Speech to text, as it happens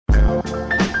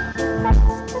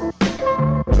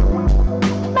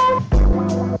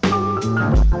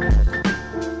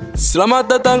Selamat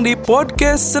datang di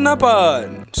podcast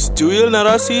Senapan, secuil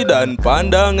narasi dan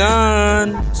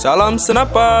pandangan. Salam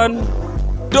Senapan.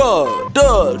 Dol.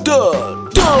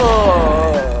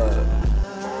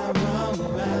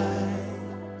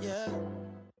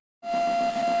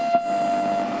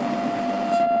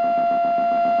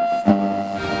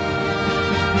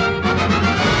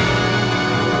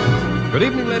 Good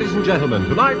evening, ladies and gentlemen.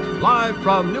 Tonight, live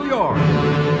from New York,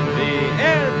 the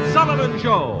Ed Sullivan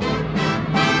Show.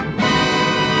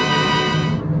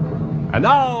 And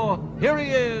now, here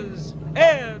he is,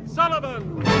 Ed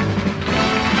Sullivan.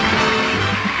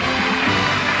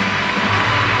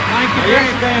 Thank you.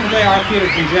 Yesterday and today our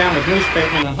theaters been jammed with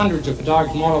newspapermen and hundreds of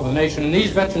photographers from all over the nation, and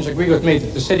these veterans agree with me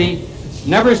that the city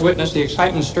never has witnessed the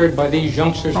excitement stirred by these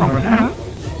youngsters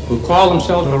who call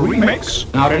themselves a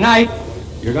remix. Now tonight,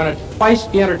 you're going to twice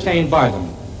be entertained by them.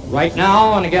 Right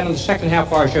now and again in the second half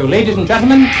of our show. Ladies and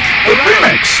gentlemen, The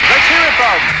remix. Let's hear it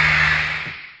from.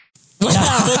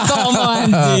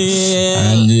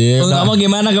 Anjir. Kamu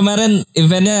gimana kemarin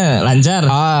eventnya lancar?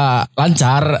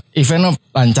 Lancar, eventnya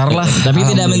lancar lah. Tapi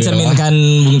tidak mencerminkan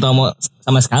Bung Tomo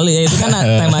sama sekali ya. Itu kan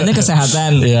temanya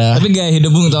kesehatan. Tapi gaya hidup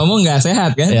Bung Tomo nggak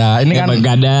sehat kan? Ya ini kan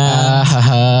begadang.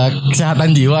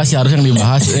 Kesehatan jiwa sih harus yang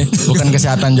dibahas, bukan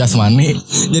kesehatan jasmani.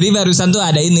 Jadi barusan tuh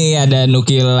ada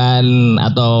nukilan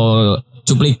atau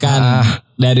cuplikan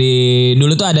dari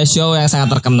dulu tuh ada show yang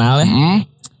sangat terkenal ya.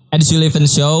 Ed Sullivan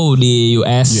Show di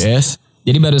US.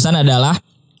 Jadi barusan adalah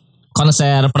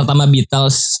konser pertama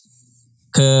Beatles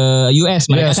ke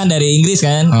US. Mereka kan dari Inggris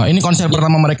kan. Ini konser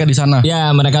pertama mereka di sana. Ya,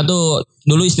 mereka tuh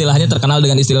dulu istilahnya terkenal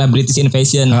dengan istilah British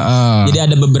Invasion. Jadi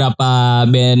ada beberapa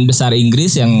band besar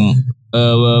Inggris yang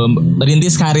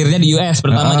merintis karirnya di US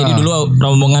pertama. Jadi dulu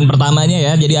rombongan pertamanya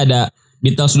ya. Jadi ada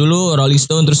Beatles dulu, Rolling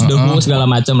Stone, terus The Who segala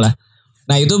macam lah.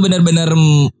 Nah itu benar-benar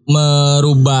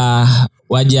merubah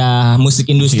wajah musik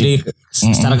industri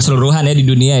secara keseluruhan ya di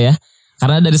dunia ya.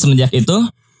 Karena dari semenjak itu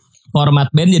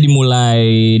format band jadi mulai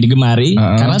digemari.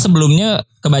 Karena sebelumnya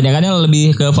kebanyakannya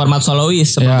lebih ke format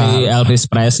solois seperti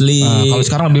Elvis Presley. Kalau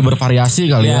sekarang lebih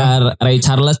bervariasi kali ya. Ray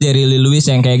Charles, Jerry Lee Lewis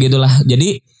yang kayak gitulah.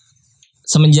 Jadi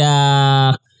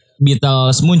semenjak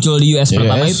Beatles muncul di US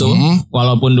pertama itu,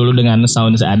 walaupun dulu dengan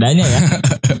sound seadanya ya.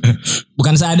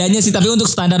 Bukan seadanya sih, tapi untuk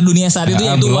standar dunia saat itu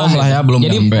ya itu belum.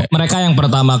 Jadi nyampe. Mereka yang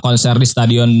pertama konser di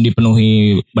stadion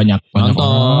dipenuhi banyak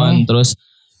penonton, terus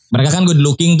mereka kan good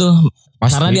looking tuh.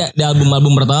 Pasti. Karena di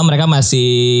album-album pertama mereka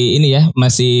masih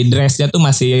masih dressnya tuh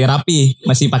masih rapi,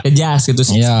 masih pakai jas gitu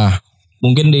sih. Iya.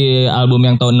 Mungkin di album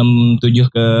yang tahun 67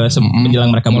 ke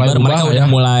menjelang mereka bubar, mereka udah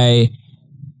mulai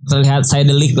terlihat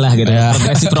psychedelic lah gitu ya.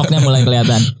 Progressive rocknya mulai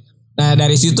kelihatan. Nah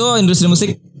dari situ industri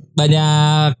musik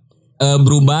banyak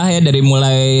berubah ya, dari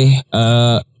mulai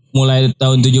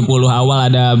tahun 70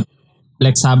 awal ada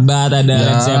Black Sabbath, ada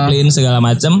Led Zeppelin segala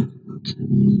macam.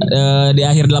 Di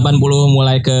akhir 80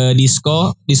 mulai ke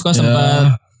disco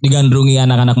sempat digandrungi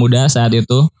anak-anak muda saat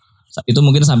itu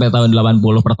mungkin sampai tahun 80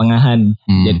 pertengahan.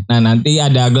 Nah nanti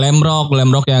ada glam rock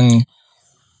yang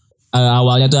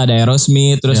awalnya tuh ada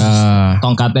Aerosmith, terus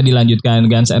tongkatnya dilanjutkan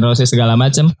Guns N' Roses segala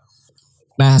macam.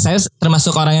 Nah saya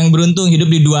termasuk orang yang beruntung hidup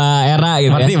di dua era gitu.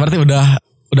 Berarti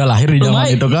udah lahir di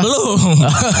zaman itu kah? Belum.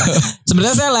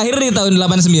 Sebenarnya saya lahir di tahun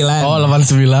 89. Oh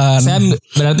 89. Saya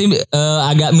berarti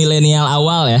agak milenial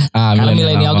awal ya. Karena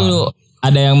milenial tuh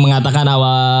ada yang mengatakan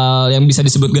awal, yang bisa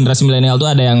disebut generasi milenial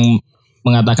tuh ada yang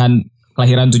mengatakan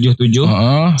kelahiran 77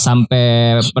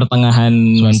 sampai pertengahan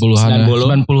 90-an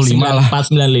 95 lah.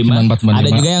 94, 95. Ada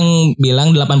juga yang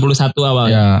bilang 81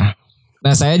 awalnya.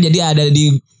 Nah saya jadi ada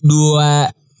di dua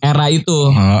era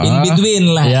itu, in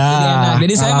between lah.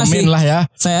 Jadi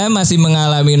saya masih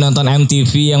mengalami nonton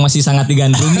MTV yang masih sangat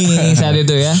digandrungi saat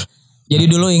itu ya. Jadi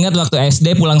dulu ingat waktu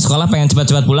SD pulang sekolah pengen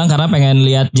cepat-cepat pulang karena pengen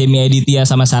lihat Jamie Aditya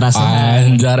sama Sarah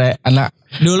Sechan. Anjir, anak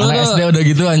SD udah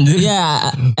gitu anjir.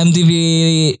 Ya, MTV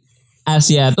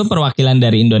Asia tuh perwakilan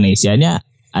dari Indonesianya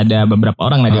ada beberapa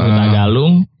orang, Nadia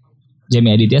Hutagalung,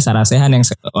 Jamie Aditya, Sarah Sechan yang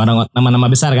orang nama-nama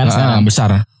besar kan sekarang.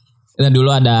 Besar. Nah, dulu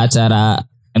ada acara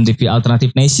MTV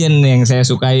Alternative Nation yang saya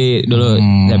sukai dulu.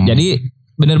 Jadi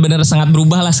benar-benar sangat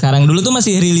berubah lah sekarang. Dulu tuh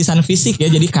masih rilisan fisik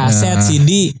ya, jadi kaset,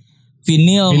 CD,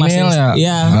 vinyl masih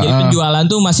jadi penjualan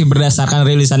tuh masih berdasarkan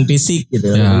rilisan fisik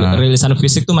gitu. Rilisan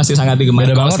fisik tuh masih sangat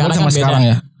digemari. Beda banget sekarang kan sekarang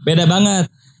ya. Beda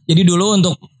banget. Jadi dulu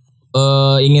untuk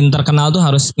ingin terkenal tuh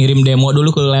harus ngirim demo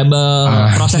dulu ke label.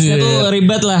 Prosesnya tuh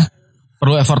ribet lah.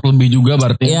 Perlu effort lebih juga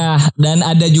berarti. Ya, dan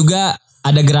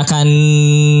ada gerakan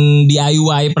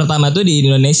DIY pertama tuh di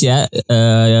Indonesia,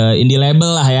 indie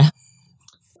label lah ya.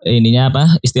 Ininya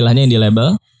apa? Istilahnya indie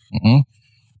label.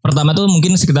 Pertama tuh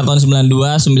mungkin sekitar tahun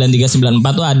 92, 93,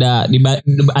 94 tuh ada di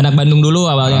anak Bandung dulu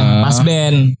awalnya pas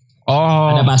band.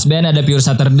 Ada pas band, ada Pure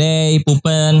Saturday,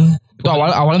 Pupen. Itu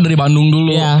awalnya dari Bandung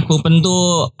dulu. Iya, Pupen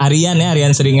tuh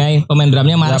Aryan Seringai, pemain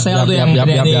drumnya Marcel tuh yang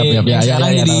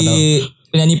sekarang jadi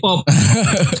penyanyi pop.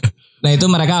 Nah itu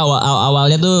mereka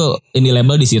awalnya tuh indie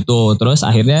label di situ, terus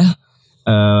akhirnya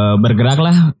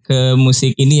bergeraklah ke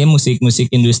musik ini ya, musik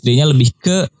industrinya lebih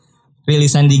ke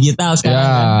rilisan digital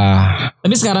sekarang.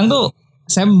 Tapi sekarang tuh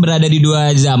saya berada di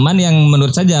dua zaman yang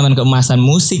menurut saya zaman keemasan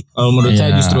musik. Kalau menurut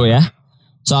saya justru ya.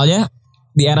 Soalnya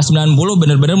di era 90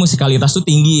 benar-benar musikalitas tuh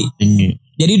tinggi.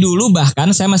 Jadi dulu bahkan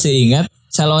saya masih ingat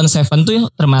Salon Seven tuh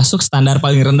termasuk standar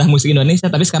paling rendah musik Indonesia,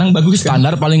 tapi sekarang bagus kan?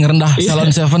 Standar paling rendah Salon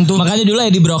Seven tuh. Makanya dulu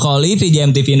ya di Brokoli VJ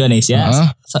MTV Indonesia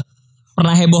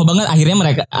pernah heboh banget,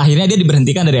 akhirnya dia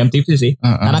diberhentikan dari MTV sih.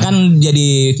 Karena kan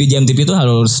jadi VJ MTV itu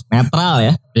harus netral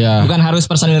ya. Bukan harus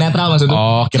personil netral maksudnya.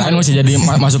 Oh, kirain masih jadi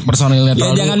masuk personil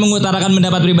netral. Ya, jangan mengutarakan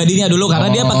pendapat pribadinya dulu karena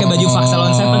dia pakai baju Fox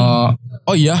Salon Seven.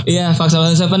 Oh iya. Iya, Fox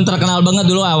Salon Seven terkenal banget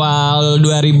dulu awal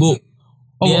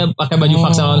 2000. Dia pakai baju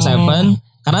Fox Salon Seven.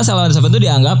 Karena Salon Seven itu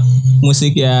dianggap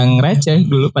musik yang receh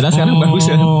dulu, padahal sekarang bagus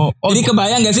ya. Jadi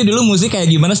kebayang gak sih dulu musik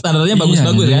kayak gimana standarnya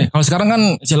bagus-bagus ya? Kalau sekarang kan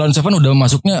Salon Seven udah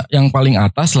masuknya yang paling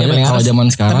atas lah ya, kalau zaman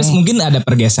sekarang. Tapi mungkin ada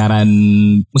pergeseran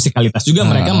musikalitas juga,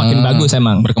 mereka makin bagus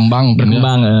emang. Berkembang.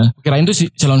 Kirain tuh si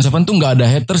Salon Seven tuh gak ada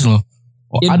haters loh.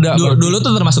 Ada dulu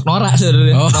tuh termasuk Nora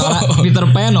sebenarnya. Peter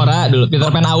Pan Nora dulu. Peter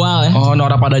Pan awal ya.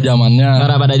 Nora pada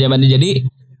zamannya. Jadi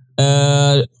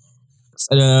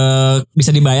bisa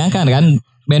dibayangkan kan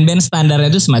band-band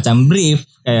standarnya itu semacam Brief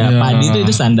kayak Padi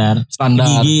itu standar.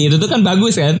 Gigi itu tuh kan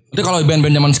bagus kan. Tapi kalau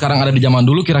band-band zaman sekarang ada di zaman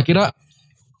dulu kira-kira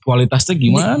kualitasnya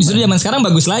gimana? Justru zaman sekarang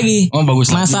bagus lagi.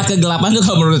 Bagus. Masa kegelapan tuh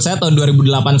kalau menurut saya tahun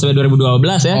 2008 sampai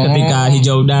 2012 ya, ketika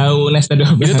Hijau Daun,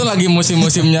 ST12. Itu tuh lagi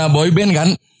musim-musimnya boy band kan?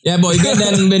 Ya boy band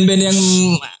dan band-band yang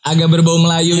agak berbau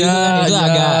Melayu gitu kan, itu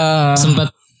agak sempat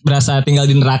berasa tinggal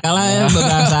di neraka lah ya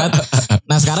beberapa saat.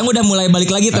 Nah sekarang udah mulai balik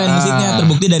lagi tren musiknya,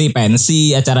 terbukti dari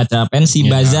pensi, acara-acara pensi,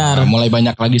 bazar. Mulai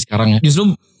banyak lagi sekarang ya.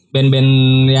 Justru band-band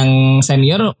yang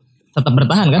senior tetap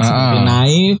bertahan kan, seperti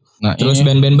Naif. Terus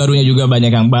band-band barunya juga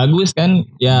banyak yang bagus kan.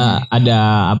 Ya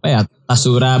ada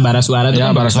Tasura, Barasuara itu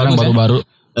kan Barasuara yang baru-baru.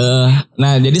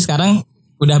 Nah jadi sekarang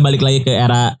udah balik lagi ke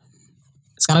era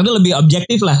sekarang tuh lebih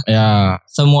objektif lah.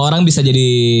 Semua orang bisa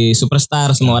jadi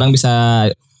superstar, semua orang bisa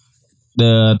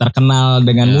terkenal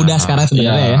dengan mudah sekarang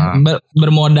sebenarnya ya.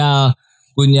 Bermodal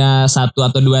punya 1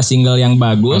 atau 2 single yang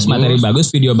bagus, materi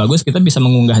bagus, video bagus, kita bisa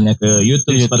mengunggahnya ke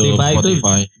YouTube, Spotify. Itu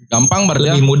gampang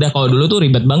berarti. Lebih mudah. Kalau dulu tuh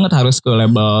ribet banget, harus ke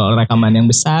label rekaman yang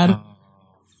besar,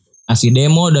 kasih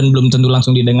demo dan belum tentu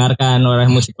langsung didengarkan oleh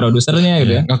musik produsernya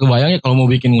gitu ya. Gak kebayang ya kalau mau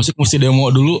bikin musik mesti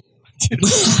demo dulu.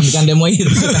 Bukan demo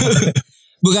itu.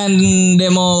 Bukan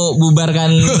demo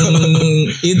bubarkan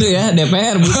itu ya,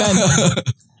 DPR bukan.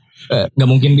 Gak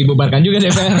mungkin dibubarkan juga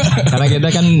DPR karena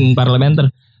kita kan parlementer.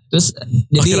 Terus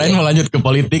jadi kirain mau lanjut ke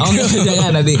politik.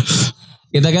 Jangan nanti.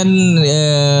 Kita kan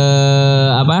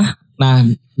Nah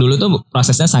dulu tuh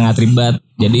prosesnya sangat ribet.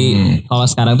 Jadi kalau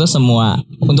sekarang tuh semua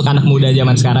untuk anak muda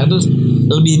zaman sekarang tuh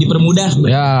lebih dipermudah.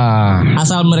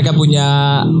 Asal mereka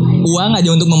punya uang aja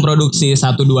untuk memproduksi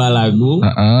 1-2 lagu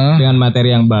dengan materi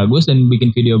yang bagus dan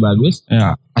bikin video bagus.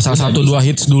 Asal 1-2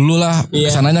 hits dulu lah.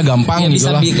 Kesananya gampang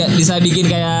gitu lah. Bisa bikin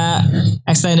kayak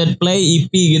extended play, EP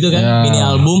gitu kan, mini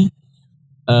album.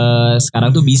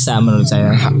 Sekarang tuh bisa menurut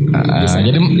saya.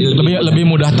 Jadi lebih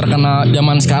mudah terkenal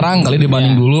zaman sekarang kali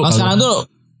dibanding dulu. Sekarang tuh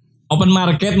open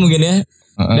market mungkin ya.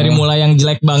 Dari mulai yang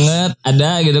jelek banget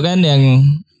ada gitu kan, yang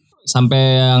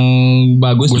sampai yang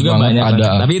bagus juga banyak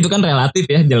ada. Tapi itu kan relatif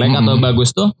ya, jelek atau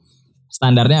bagus tuh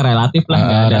standarnya relatif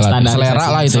lah. Ada standar selera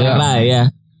lah itu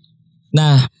ya.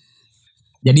 Nah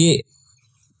jadi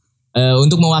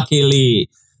untuk mewakili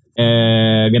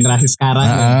generasi sekarang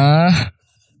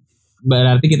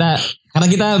berarti karena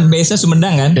kita base-nya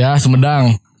Sumedang kan? Ya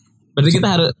Sumedang. Berarti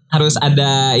kita harus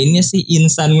ada ininya sih,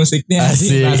 insan musiknya.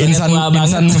 Insan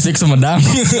musik Sumedang.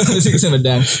 Musik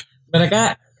Sumedang.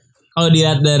 Mereka kalau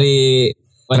dilihat dari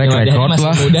wajah-wajahnya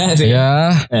masih muda sih.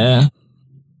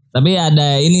 Tapi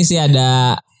ada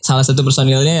salah satu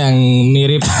personilnya yang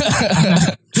mirip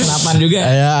Senapan juga.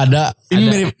 Ada.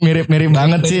 Ini mirip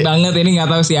banget sih. Banget ini nggak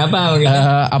tahu siapa.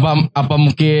 Apa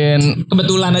mungkin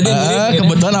kebetulan aja mirip.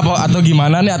 Kebetulan atau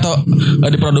gimana nih, atau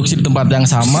diproduksi di tempat yang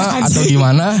sama atau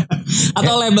gimana?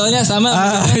 Atau labelnya sama.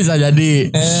 Bisa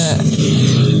jadi.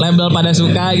 Label pada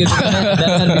suka gitu.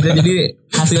 Dan bisa jadi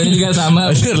hasilnya juga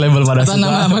sama. Label pada suka.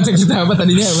 Nama apotek kita apa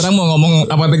tadinya? Orang mau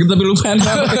ngomong apotek kita tapi lupa.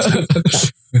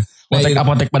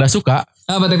 Apotek pada suka.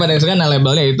 Apotek pada suka, nah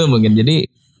labelnya itu mungkin.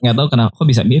 Jadi nggak tahu kenapa kok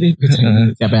bisa mirip gitu.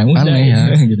 Siapa yang undang Aneh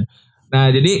ya. gitu. Nah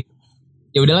jadi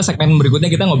ya udahlah, segmen berikutnya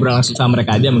kita ngobrol langsung sama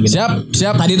mereka aja mungkin. Siap.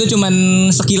 Tadi itu cuman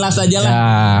sekilas aja lah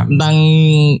Ya. tentang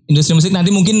industri musik.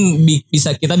 Nanti mungkin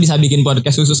kita bisa bikin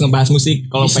podcast khusus ngebahas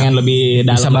musik kalau pengen lebih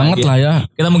dalam. Bisa banget lah ya.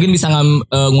 Kita mungkin bisa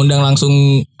ngundang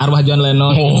langsung arwah John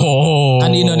Lennon.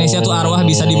 Kan di Indonesia tuh arwah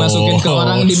bisa dimasukin ke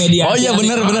orang di media. Oh iya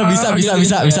benar bisa.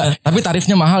 Tapi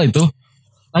tarifnya mahal itu.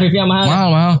 Tarifnya mahal.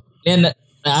 Mahal. Lihat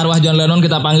arwah John Lennon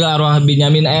kita panggil, arwah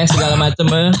Benyamin S segala macem.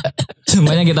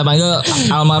 Semuanya kita panggil,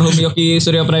 almarhum Yoki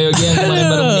Suryo Prayogi yang kemarin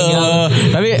baru meninggal.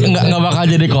 Tapi enggak bakal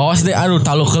jadi kaos deh. Aduh,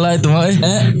 taluk lah itu mah.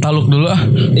 Taluk dulu ah.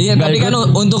 Iya, tapi kan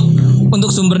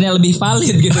untuk sumbernya lebih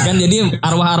valid gitu kan. Jadi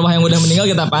arwah-arwah yang udah meninggal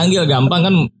kita panggil, gampang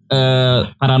kan.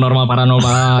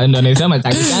 Paranormal Indonesia mah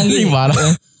canggih-canggih.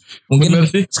 Mungkin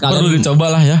sekalian perlu dicoba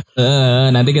lah ya.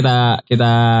 Nanti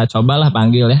kita cobalah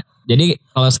panggil ya. Jadi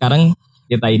kalau sekarang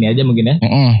kita ini aja mungkin ya.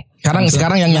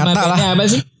 Sekarang yang nyata lah. Apa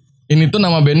sih? Ini tuh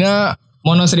nama bandnya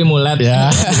Mono Sri Mulat.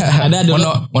 Ya. Ada dulu.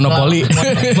 Monopoli.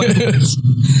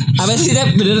 Apa sih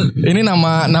Dep? Bener. Ini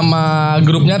nama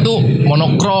grupnya tuh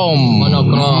Monokrom.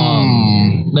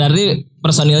 Berarti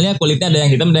personilnya kulitnya ada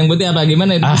yang hitam, ada yang putih apa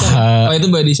gimana itu? Oh itu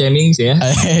body shaming sih ya.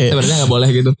 Sebenarnya nggak boleh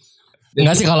gitu.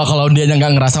 Enggak sih, kalau dia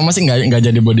nggak ngerasa masih nggak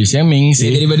jadi body shaming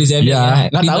sih. Jadi body shaming.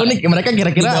 Ya. Nggak tahu nih mereka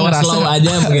kira-kira ngerasa slow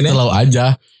aja mungkin ya. Slow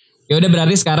aja. Ya udah,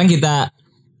 berarti sekarang kita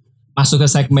masuk ke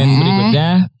segmen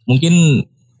berikutnya. Mungkin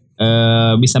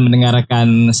bisa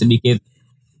mendengarkan sedikit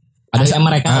ada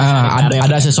mereka.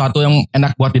 Ada sesuatu yang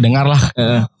enak buat didengar lah.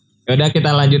 Ya udah,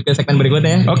 kita lanjut ke segmen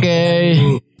berikutnya ya. Oke.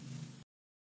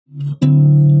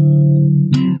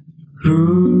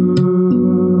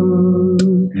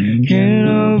 Can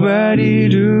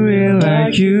nobody do it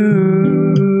like you?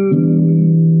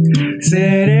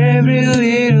 Said every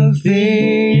little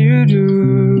thing you do.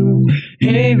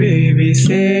 Hey baby,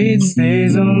 say it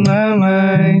stays on my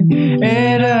mind.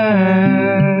 And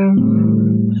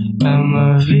I'm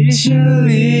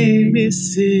officially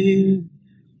missing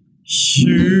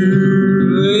you.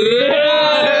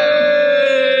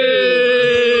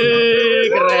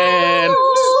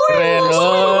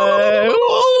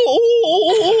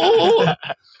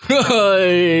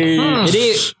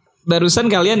 Jadi barusan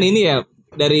kalian ini ya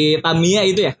dari Tamiya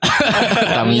itu ya?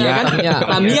 Tamiya kan?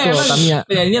 Tamiya emang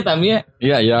penyanyinya Tamiya.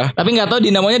 Iya. Tapi nggak tahu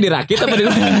dinamanya dirakit apa di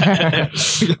mana.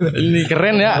 Ini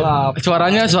keren ya.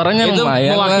 Suaranya itu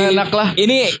lumayan enak lah.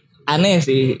 Ini aneh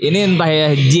sih. Ini entah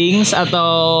ya jinx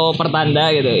atau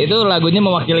pertanda gitu. Itu lagunya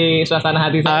mewakili suasana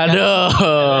hati saya. Aduh.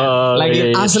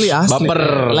 Lagi asli.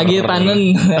 Baper. Lagi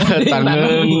tanen.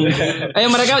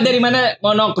 Mereka dari mana?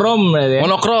 Monokrom berarti ya?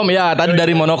 Monokrom ya, tadi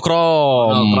dari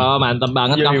Monokrom. Mantap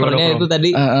banget covernya itu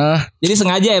tadi. Jadi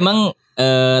sengaja emang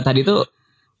tadi tuh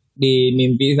di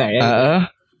mimpi saya.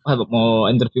 Mau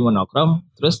interview Monokrom,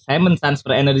 terus saya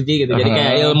mentransfer energi gitu. Jadi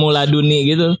kayak ilmu laduni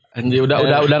gitu. Anjir,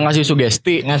 udah ngasih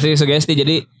sugesti.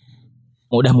 Jadi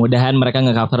mudah-mudahan mereka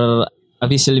nge-cover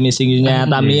official missing-nya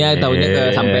Tamiya,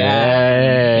 taunya kesampean.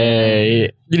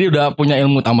 Jadi udah punya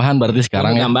ilmu tambahan berarti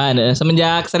sekarang ya. Tambahan.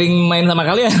 Semenjak sering main sama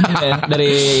kalian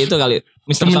dari itu kali.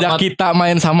 Semenjak kita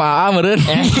main sama AA meren.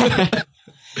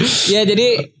 Ya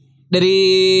jadi dari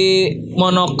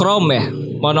Monokrom ya.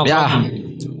 Monokrom.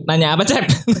 Nanya apa Cep?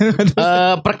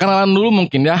 Perkenalan dulu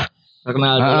mungkin ya.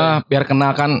 Perkenalan dulu. Biar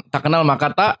kenalkan, tak kenal maka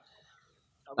tak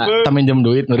minjem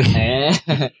duit Nur.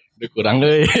 Udah kurang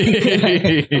deh.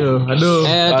 Aduh.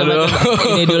 Coba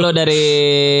ini dulu dari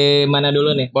mana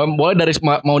dulu nih? Boleh dari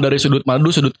sudut mana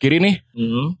dulu? Sudut kiri nih.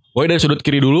 Boleh dari sudut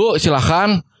kiri dulu,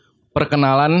 silahkan.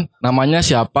 Perkenalan, namanya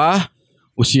siapa,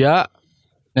 usia,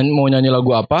 dan mau nyanyi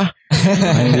lagu apa?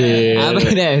 Anjir.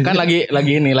 Kan lagi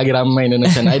rame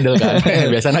Indonesian Idol kan.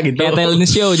 Biasanya gitu. Kayak talent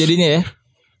show jadinya ya.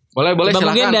 Boleh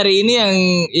silakan. Mungkin dari ini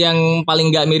yang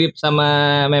paling enggak mirip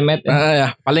sama Mehmet.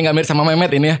 Ya, paling enggak mirip sama Mehmet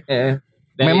ini ya.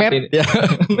 Mehmet ya.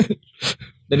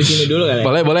 Dari sini dulu kali.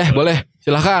 Boleh.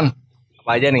 Silakan.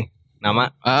 Apa aja nih?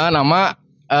 Nama? Nama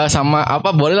sama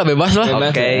apa boleh lah, bebas lah.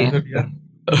 Oke.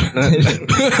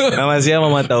 Nama saya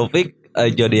Muhammad Taufik,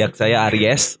 zodiak saya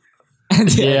Aries.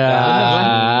 Iya.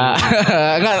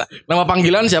 Enggak, nama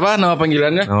panggilan siapa? Nama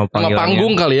panggilannya? Nama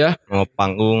panggung kali ya. Nama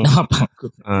panggung.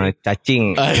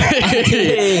 Cacing.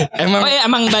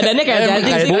 Emang badannya kayak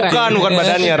cacing sih. Bukan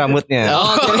badannya, rambutnya.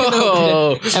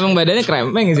 Emang badannya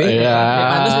krempeng sih. Iya.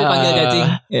 Pantas dipanggil cacing.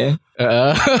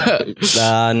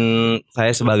 Dan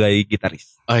saya sebagai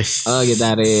gitaris. Oh,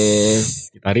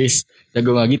 gitaris.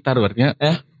 Jago nggak gitar berarti ya?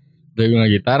 Jago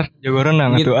nggak gitar? Jago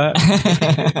renang tuh.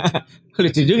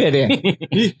 Lucu juga deh.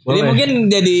 Jadi mungkin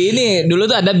jadi ini dulu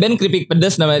tuh ada band Keripik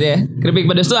Pedes namanya. Keripik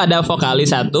Pedes tuh ada vokalis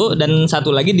satu dan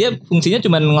satu lagi dia fungsinya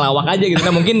cuma ngelawak aja gitu.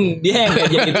 Nah mungkin dia yang kayak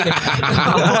gitu.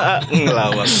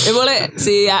 Ngelawak. Boleh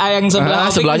si AA yang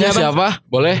sebelahnya siapa?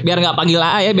 Boleh. Biar nggak panggil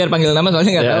AA ya, biar panggil nama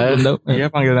soalnya nggak tahu belum tahu. Iya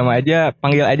panggil nama aja,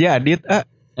 panggil aja Adit.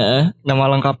 Nama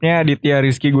lengkapnya Aditya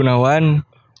Rizky Gunawan.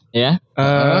 Ya.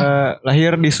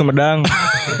 Lahir di Sumedang.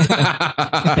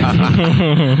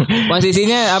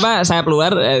 Posisinya apa? Sayap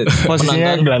luar.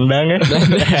 Posisinya gelandang ya.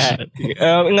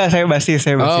 Enggak, saya basis.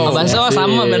 Oh,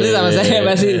 sama berarti sama saya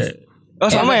basis. Oh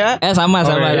sama ya? Sama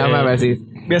basis.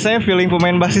 Biasanya feeling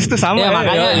pemain basis tuh sama ya.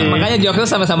 Makanya jokesnya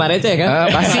sama-sama receh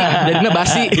kan? Basi, jadinya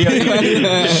basi.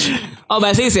 Oh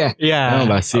basis ya? Iya. Oh,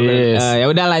 basis. Ya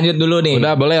udah lanjut dulu nih.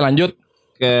 Udah boleh lanjut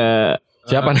ke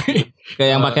siapa nih? Ke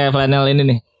yang pakai flanel ini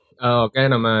nih. Oke,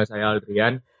 nama saya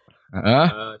Aldrian.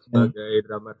 Sebagai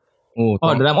drummer.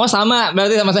 Drum. Oh sama,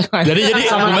 berarti sama saya. Jadi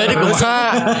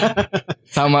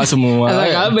sama semua.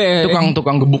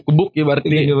 Tukang gebuk-gebuk ya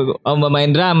berarti. Oh, main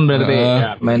drum berarti.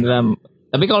 Main drum.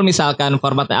 Tapi kalau misalkan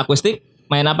formatnya akustik,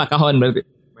 main apa? Kahon berarti.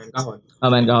 Main kahon. Oh,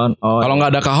 main kahon. Oh. Kalau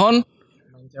nggak ada kahon,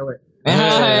 Main cewek.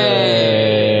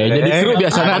 jadi kru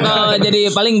biasanya. Atau jadi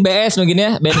paling BS mungkin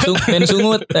ya, band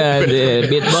sungut,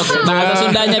 beatbox. Bahasa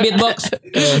Sundanya beatbox.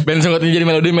 Band sungutnya jadi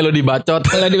melodi bacot.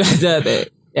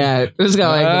 Ya, terus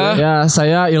kalau gitu. Ya,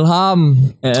 saya Ilham.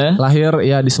 Lahir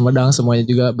ya di Sumedang, semuanya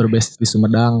juga berbasis di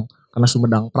Sumedang karena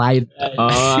Sumedang Pride.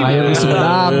 Lahir di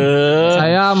Sumedang.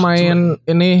 Saya main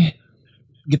ini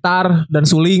gitar dan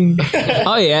suling.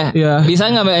 Oh iya. Iya. Bisa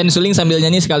nggak main suling sambil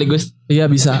nyanyi sekaligus? Iya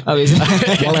bisa. Oh bisa.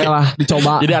 Boleh lah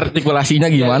dicoba. Jadi artikulasinya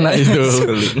gimana itu?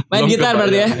 Main gitar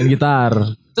berarti ya? Main gitar.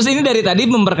 Terus ini dari tadi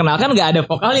memperkenalkan nggak ada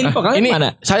vokal, ini vokalnya ini mana?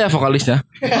 Saya vokalisnya.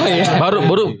 Oh iya.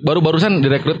 Barusan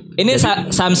direkrut. Ini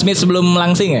Sam Smith sebelum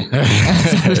langsing ya?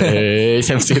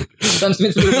 Sam Smith. Sam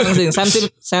Smith sebelum langsing.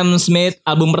 Sam Smith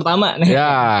album pertama nih.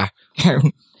 Ya.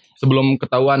 Sebelum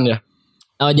ketahuan ya.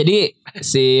 Oh jadi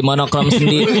si Monokrom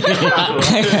sendiri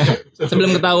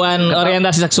sebelum ketahuan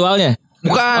orientasi seksualnya?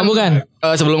 Bukan. Oh, bukan.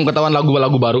 Sebelum ketahuan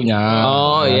lagu-lagu barunya.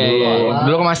 Oh iya.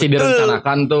 Dulu masih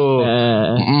direncanakan tuh.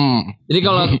 Jadi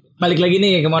kalau balik lagi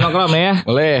nih ke Monokrom ya.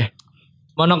 Boleh.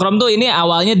 Monokrom tuh ini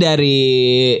awalnya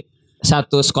dari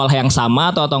satu sekolah yang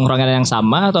sama atau tongkrongan yang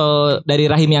sama atau dari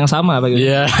rahim yang sama apa gitu?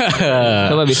 Iya.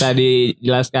 Coba bisa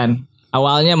dijelaskan.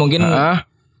 Awalnya mungkin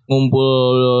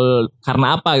ngumpul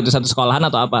karena apa gitu, satu sekolahan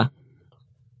atau apa?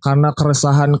 Karena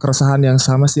keresahan yang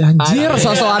sama sih anjir,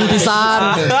 sosokan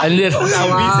pisan. Anjir.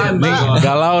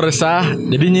 Galau resah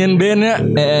jadi nyin band ya.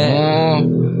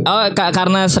 Oh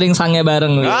karena sering sange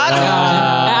bareng.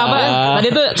 Apa? Tadi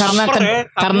tuh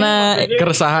karena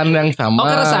keresahan yang sama. Oh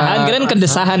keresahan, kirain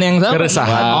kedesahan yang sama.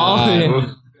 Keresahan. Oh.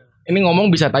 Ini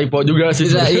ngomong bisa typo juga sih.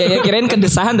 Iya kirain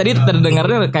kedesahan, tadi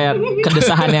terdengarnya kayak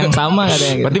kedesahan yang sama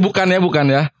katanya. Berarti bukan ya. Bukan.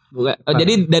 Oh,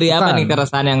 jadi dari apa nih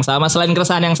keresahan yang sama? Selain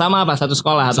keresahan yang sama apa? Satu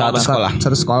sekolah atau apa?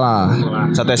 Satu sekolah.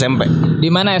 Satu SMP. Di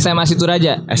mana SMA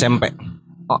Situraja? SMP.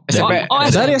 SMP.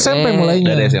 Dari SMP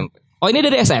mulainya. Dari SMP. Oh ini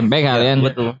dari SMP kalian?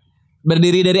 Betul.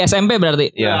 Berdiri dari SMP berarti?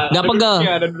 Iya. Gak pegal?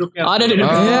 Ada duduknya. Oh ada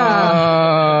duduknya. Iya.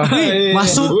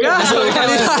 Masuk ya.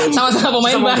 Sama-sama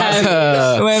pemain bass.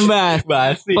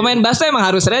 Pemain bass tuh emang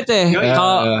harus receh.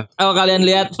 Kalau kalian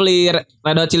lihat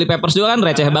Red Hot Chili Peppers juga kan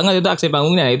receh banget itu aksi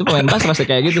panggungnya. Itu pemain bass pasti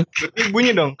kayak gitu. Berarti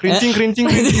bunyi dong, kerincing.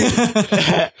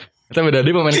 Kita beda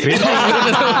di pemain kritik.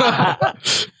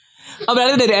 Oh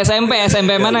berarti dari SMP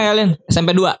mana kalian?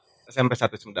 SMP 2? SMP 1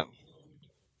 Sumedang.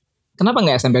 Kenapa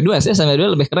gak SMP 2 sih? SMP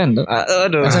 2 lebih keren tuh.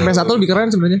 SMP 1 lebih keren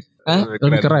sebenarnya.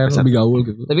 Lebih keren, lebih gaul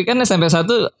gitu. Tapi kan SMP 1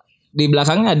 di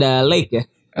belakangnya ada lake ya.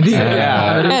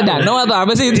 Danau atau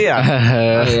apa sih itu? Iya.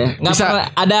 Nggak pernah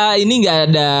ada ini, nggak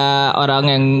ada orang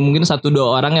yang mungkin 1-2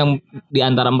 orang yang di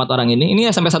antara 4 orang ini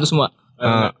SMP 1 semua.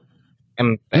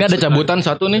 Ini ada cabutan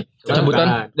satu nih.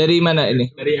 Cabutan dari mana ini?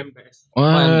 Dari MTS. Oh,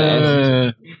 MTS.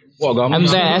 Wah, gampang.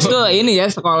 MTS tuh ini ya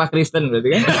sekolah Kristen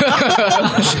berarti kan?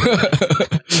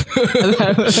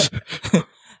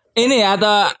 Ini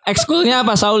atau ekskulnya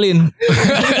apa? Saulin.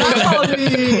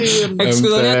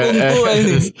 Ekskulnya tunggu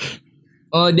ini.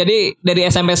 Oh jadi dari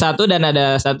SMP 1 dan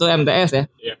ada satu MTS ya.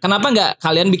 Kenapa nggak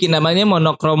kalian bikin namanya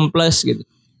Monokrom Plus gitu?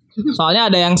 Soalnya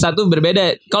ada yang satu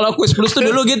berbeda. Kalau Kus Plus tuh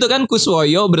dulu gitu kan,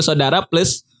 Kuswoyo bersaudara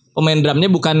plus pemain drumnya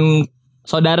bukan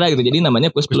saudara gitu. Jadi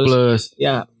namanya Kus Plus.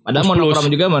 Ya, padahal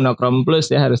Monokrom juga Monokrom Plus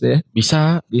ya harusnya.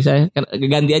 Bisa ya.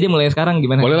 Ganti aja mulai sekarang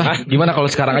gimana? Boleh lah. Gimana kalau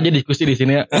sekarang aja diskusi di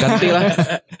sini ya. Ganti lah.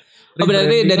 Oh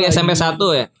berarti dari SMP 1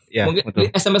 ya? Iya.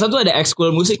 Mungkin SMP 1 ada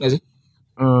ekskul musik gak sih?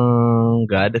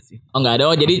 Enggak ada sih. Oh enggak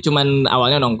ada. Oh jadi cuman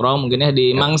awalnya nongkrong mungkin ya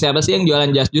di Mang siapa sih yang jualan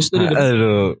jas jus tuh di depan?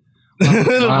 Aduh.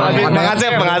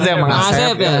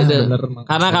 Mengasep ya.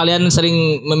 Karena kalian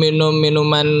sering meminum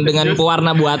minuman dengan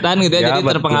pewarna buatan gitu ya, jadi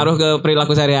terpengaruh ke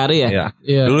perilaku sehari-hari ya.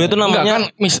 Dulu itu namanya kan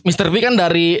Mr. V kan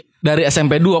dari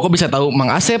SMP 2 kok bisa tahu Mang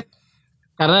Asep?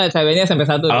 Karena ceweknya SMP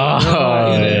 1.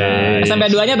 SMP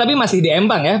 2-nya tapi masih di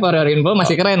Empang ya, for your info,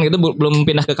 masih keren gitu, belum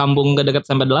pindah ke kampung ke dekat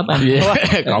SMP 8.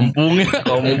 Kampungnya.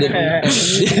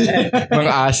 Mang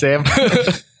Asep.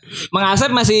 Mang Asep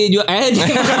masih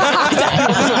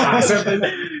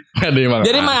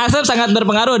Jadi Mang Asep sangat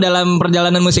berpengaruh dalam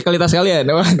perjalanan musikalitas kalian.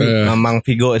 Mang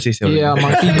Vigo sih sebenarnya. Iya,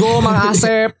 Mang Vigo, Mang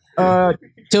Asep,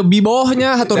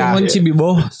 Cebibohnya atau dengan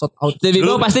Cibiboh, shout out.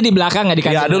 Cibiboh pasti di belakang enggak di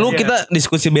kanan. Ya, dulu kita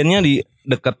diskusi bandnya di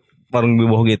dekat warung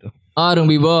Biboh gitu. Oh, warung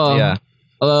Biboh. Iya.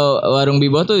 Warung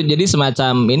Biboh tuh jadi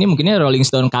semacam ini mungkinnya Rolling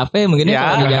Stone Cafe mungkinnya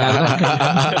kalau di Jakarta.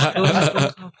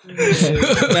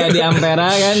 Kayak di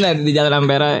Ampera kan, di Jalan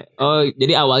Ampera. Oh,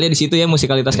 jadi awalnya di situ ya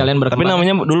musikalitas kalian berkembang. Tapi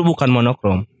namanya dulu bukan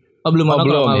Monokrom. Oh, belum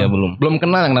Monokrom. Belum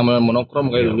kenal yang namanya Monokrom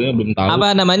kayak dulunya belum tahu.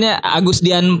 Apa namanya?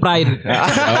 Agusdian Pride.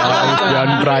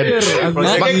 Agusdian Pride.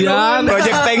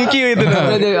 Project Thank You itu.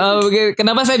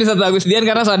 Kenapa saya bisa tahu Agusdian?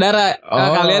 Karena saudara.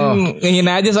 Kalian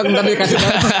ngehina aja sok ntar dikasih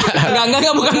tahu.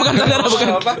 Enggak bukan saudara bukan.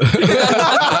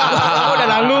 Udah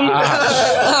nanggung.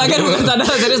 Kan bukan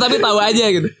saudara serius tapi tahu aja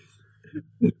gitu.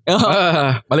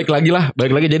 Balik lagi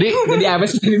jadi apa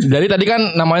sih? Jadi tadi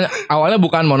kan namanya awalnya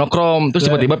bukan Monokrom, terus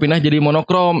tiba-tiba pindah jadi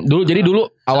Monokrom. Dulu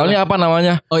awalnya apa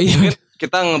namanya? Oh iya,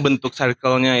 kita ngebentuk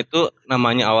circle-nya itu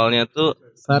namanya awalnya tuh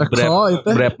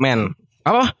Brave Man.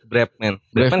 Apa? Brave Man.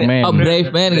 Oh, Brave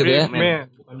Man gitu ya.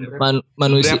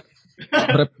 Manusia.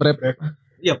 Brave.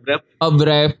 Iya, Brave. Oh,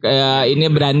 Brave kayak ini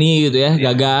berani gitu ya,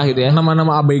 gagah gitu ya.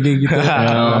 Nama-nama ABG gitu.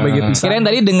 ABG pisang. Kirain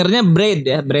tadi dengernya bread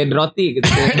ya, bread roti gitu.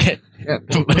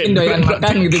 Mungkin doyan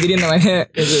makan gitu jadi namanya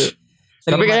gitu.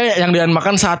 Tapi kayaknya yang doyan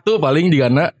makan satu paling di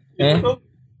Ghana.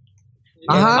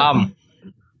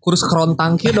 Kurus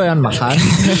kerontang ki doyan makan.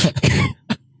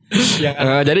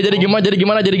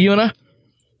 Jadi gimana?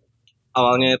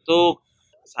 Awalnya itu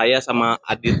saya sama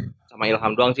Adit sama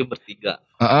Ilham doang sih bertiga.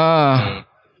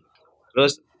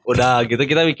 Terus udah gitu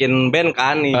kita bikin band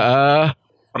kan nih.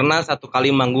 Pernah satu kali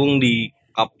manggung di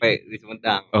kafe di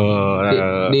Sumedang.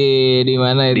 Di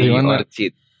mana itu? Di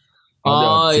Orchid.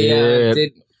 Oh iya.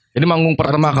 Jadi manggung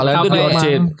pertama kalian tuh di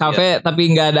Orchid. Kafe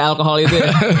tapi nggak ada alkohol itu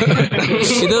ya.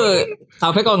 Itu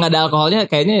kafe kalau nggak ada alkoholnya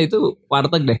kayaknya itu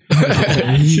warteg deh.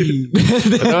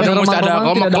 Betul mesti ada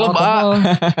klub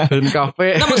dan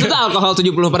kafe. Nah maksudnya alkohol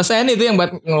 70% itu yang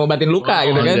buat ngobatin luka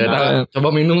gitu kan.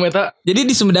 Coba minum eta.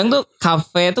 Jadi di Sumedang tuh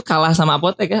kafe tuh kalah sama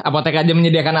apotek ya. Apotek aja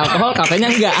menyediakan alkohol,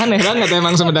 kafenya enggak, aneh banget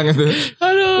emang Sumedang itu.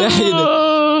 Aduh. Ya, gitu.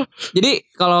 Jadi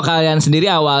kalau kalian sendiri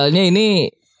awalnya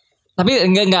ini tapi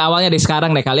enggak awalnya deh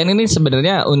sekarang deh kalian ini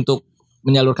sebenarnya untuk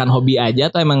menyalurkan hobi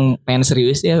aja atau emang pengen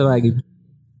serius ya lagi?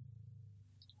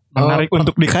 Menarik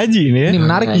untuk dikaji ini ya. Ini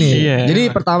menarik nih. Iya. Jadi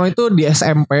pertama itu di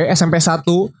SMP 1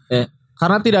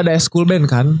 karena tidak ada school band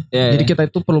kan. Jadi kita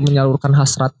itu perlu menyalurkan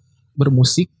hasrat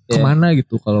bermusik kemana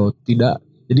gitu. Kalau tidak,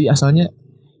 jadi asalnya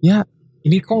ya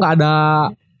ini kok nggak ada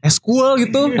school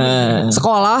gitu.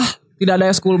 Sekolah tidak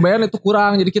ada school band itu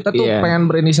kurang. Jadi kita tuh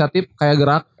pengen berinisiatif kayak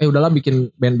gerak. Udahlah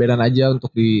bikin band-bandan aja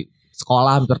untuk di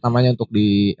sekolah pertamanya untuk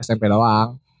di SMP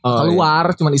doang.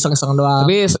 Keluar cuman iseng-iseng doang.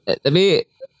 Tapi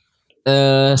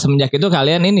semenjak itu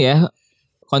kalian ini ya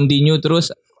continue terus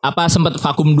apa sempat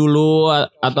vakum dulu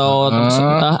atau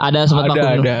ada sempat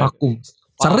vakum.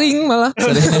 Sering malah.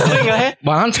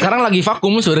 Bahkan sekarang lagi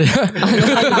vakum sebenarnya.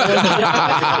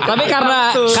 Tapi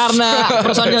karena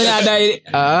personilnya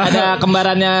ada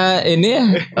kembarannya ini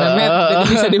Mehmet itu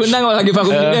bisa diundang kalau lagi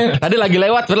vakum juga. Tadi lagi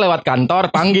lewat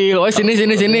kantor panggil, sini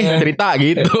cerita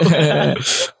gitu.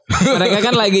 Mereka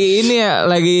kan lagi ini ya,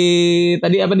 lagi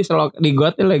tadi apa di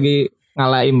got ya lagi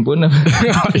ngalah impun.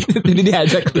 Jadi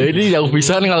diajak. Jadi jauh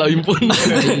pisan ngalah impun.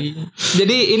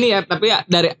 Jadi ini ya, tapi ya,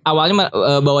 dari awalnya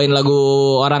bawain lagu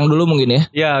orang dulu mungkin ya?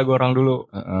 Iya, gue orang dulu.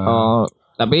 Oh,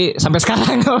 tapi sampai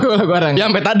sekarang lagu orang.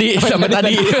 Ya sampai tadi. Sampai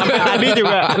tadi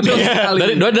juga.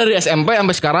 Dari SMP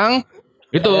sampai sekarang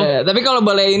itu. Tapi kalau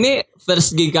boleh ini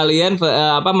first gig kalian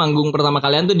manggung pertama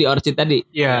kalian tuh di Orchid tadi?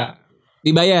 Iya.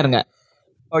 Dibayar enggak?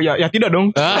 Oh ya tidak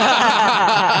dong.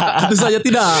 Tentu saja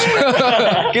tidak.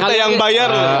 Kita yang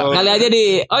bayar. Kali aja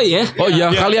Oh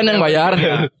iya, kalian yang bayar.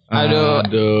 Aduh.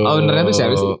 Ownernya tuh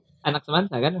siapa sih? Anak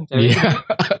Semanta kan yang cewek.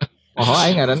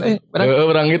 Aing ngaran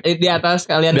berang gitu. Di atas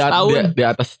kalian setahun. Di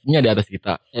atas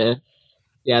kita.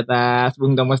 Di atas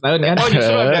Bung Thomas tahun kan. Oh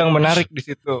justru ada yang menarik di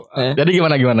situ. Jadi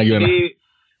gimana? Jadi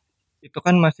itu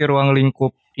kan masih ruang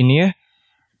lingkup ini ya.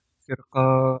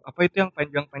 Circle apa itu yang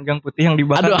panjang-panjang putih yang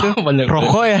dibakar tuh?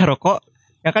 Rokok.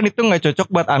 Ya kan itu nggak cocok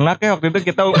buat anak ya, waktu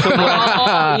itu kita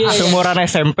seumuran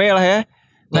SMP lah ya.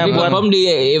 Nah buat di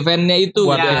eventnya itu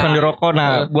buat event di rokok.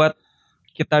 Nah buat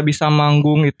kita bisa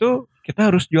manggung itu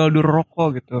kita harus jual dulu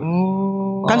rokok gitu.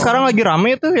 Kan sekarang lagi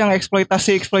rame tuh yang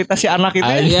eksploitasi anak itu.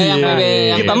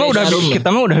 Kita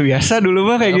mah udah biasa dulu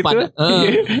mah kayak gitu.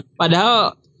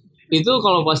 Padahal itu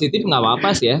kalau positif nggak apa-apa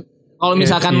sih ya. Kalau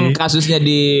misalkan kasusnya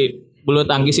di bulu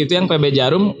tangkis itu yang PB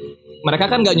Jarum, mereka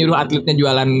kan nggak nyuruh atletnya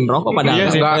jualan rokok padahal.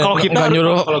 Kalau kita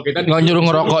nggak nyuruh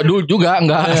ngerokok dulu juga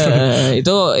nggak.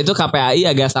 Itu KPAI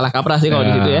agak salah kaprah sih kalau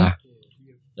di situ ya.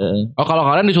 Oh kalau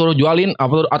kalian disuruh jualin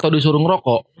atau disuruh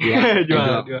ngerokok?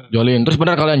 Jualin. Terus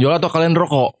benar kalian jual atau kalian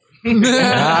rokok?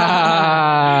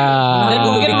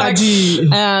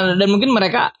 Dan mungkin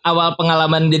mereka awal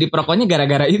pengalaman jadi perokoknya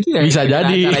gara-gara itu ya. Bisa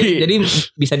jadi. Jadi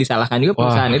bisa disalahkan juga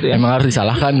perusahaan itu ya. Emang harus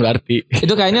disalahkan berarti.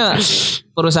 Itu kayaknya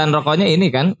perusahaan rokoknya ini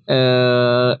kan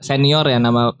senior ya,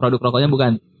 nama produk rokoknya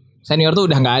bukan. Senior tuh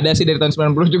udah nggak ada sih dari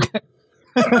tahun 90 juga.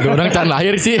 Orang can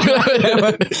lahir sih.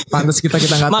 Pantes kita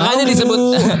nggak tahu.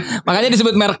 Makanya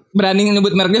disebut merek, berani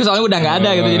nyebut mereknya soalnya udah nggak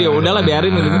ada gitu. Jadi udahlah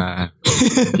biarin gitu.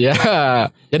 Ya.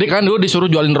 Jadi kan dulu disuruh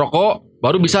jualin rokok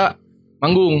baru bisa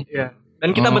manggung. Iya.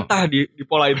 Dan kita betah di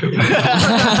pola itu.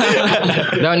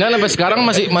 Jangan-jangan sampai sekarang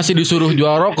masih disuruh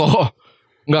jual rokok.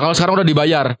 Enggak, kalau sekarang udah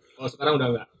dibayar. Kalau sekarang udah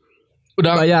enggak.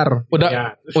 Udah bayar.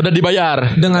 Udah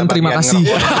dibayar dengan terima kasih.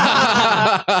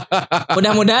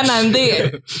 Mudah-mudahan nanti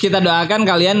kita doakan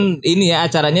kalian ini ya,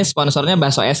 acaranya sponsornya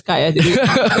bakso SK ya. Jadi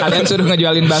kalian suruh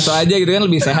ngejualin bakso aja gitu kan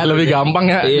lebih sehat. Lebih gampang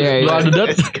ya.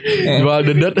 Jual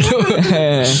dedet.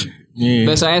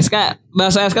 Bakso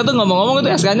SK tuh ngomong-ngomong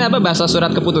itu SK-nya apa? Bakso surat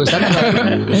keputusan.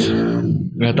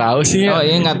 Nggak tahu sih. Oh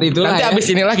iya nggak itulah. Nanti abis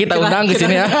inilah kita undang ke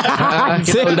sini ya.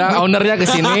 Kita undang ownernya ke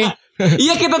sini.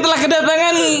 Iya kita telah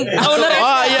kedatangan owner.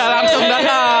 Oh iya langsung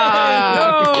datang.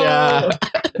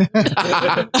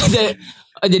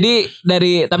 Jadi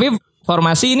tapi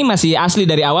formasi ini masih asli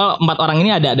dari awal, 4 orang ini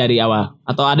ada dari awal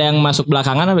atau ada yang masuk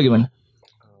belakangan apa gimana?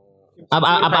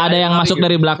 Apa ada yang masuk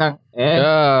dari belakang?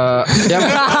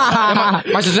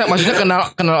 Maksudnya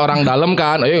kenal orang dalam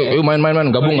kan. Ayo main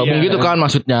gabung gitu kan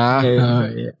maksudnya.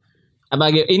 Apa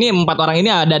ini 4 orang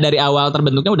ini ada dari awal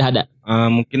terbentuknya udah ada?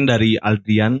 Mungkin dari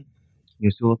Aldrian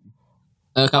nyusul.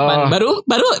 Kapan? Baru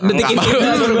detik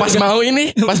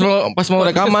ini. Pas mau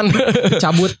rekaman.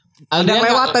 Cabut. Aldrian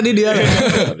lewat tadi dia.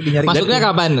 Masuknya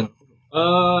kapan?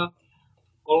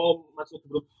 Kalau masuk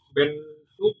grup band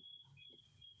tuh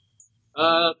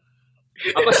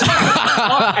apa sih?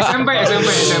 SMP.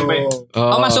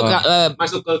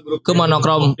 Masuk ke grup ke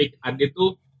Monokrom. Adit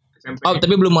tuh SMP. Oh,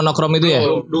 tapi belum Monokrom itu ya?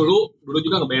 Dulu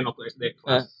juga ngeband waktu SD.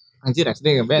 Anjir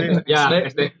SD ngeband. Ya,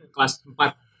 SD kelas 4.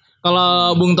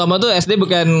 Kalau Bung Tomo tuh SD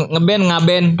bukan ngeband,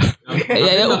 ngaben.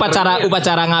 Ya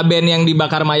upacara ngaben yang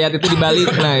dibakar mayat itu di Bali.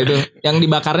 Nah itu yang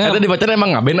dibakarnya. Itu dibaca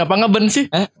emang ngaben apa ngeben sih?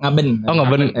 Ngaben. Oh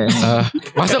ngaben.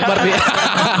 Masuk berarti.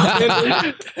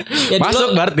 Ya,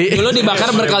 masuk berarti. Dulu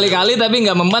dibakar berkali-kali tapi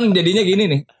nggak mempan jadinya gini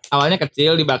nih. Awalnya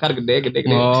kecil dibakar gede.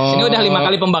 Oh. Ini udah 5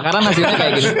 kali pembakaran hasilnya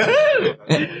kayak gini.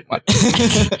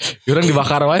 Orang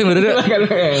dibakar wae bener.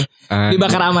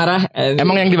 Dibakar amarah.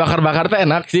 Emang yang dibakar-bakar tuh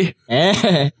enak sih.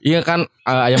 Iya kan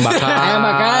ayam bakar.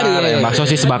 Ayam bakso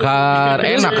sis bakar.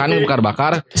 Enak kan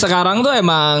bakar-bakar. Sekarang tuh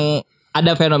emang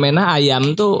ada fenomena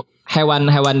ayam tuh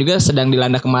hewan-hewan juga sedang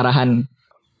dilanda kemarahan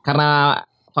karena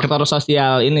faktor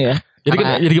sosial ini ya.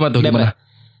 Jadi gimana tuh? Gimana?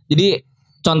 Jadi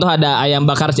contoh ada ayam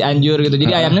bakar Cianjur gitu.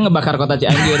 Jadi ayamnya ngebakar kota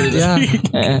Cianjur gitu.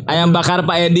 Ayam bakar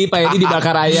Pak Edi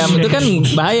dibakar ayam. Itu kan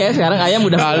bahaya ya. Sekarang ayam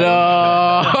udah halo.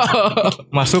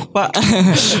 Masuk Pak.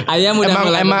 Ayam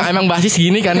udah emang basis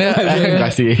gini kan ya.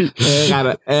 Basis.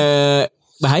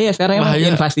 Bahaya sekarang emang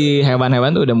invasi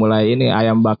hewan-hewan tuh udah mulai ini.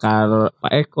 Ayam bakar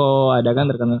Pak Eko ada kan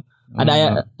terkenal.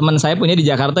 Ada teman saya punya di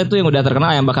Jakarta itu yang udah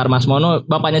terkenal ayam bakar Mas Mono,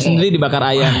 bapaknya sendiri dibakar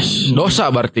ayam. Dosa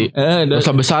berarti.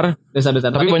 Dosa besar.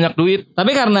 Tapi banyak duit.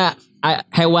 Tapi karena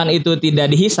hewan itu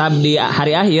tidak dihisab di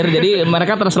hari akhir, jadi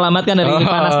mereka terselamatkan dari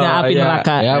panasnya api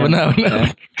neraka. Ya benar.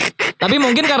 Tapi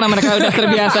mungkin karena mereka udah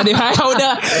terbiasa di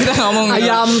udah kita ngomong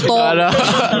ayam top.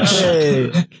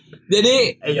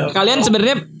 Jadi kalian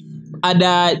sebenarnya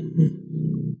ada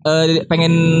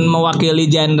pengen mewakili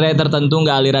genre tertentu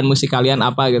nggak, aliran musik kalian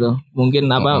apa gitu? Mungkin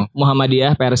apa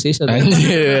Muhammadiyah, Persis atau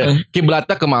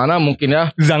kiblatnya kemana mungkin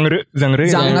ya? Genre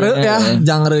ya.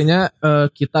 Genrenya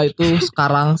kita itu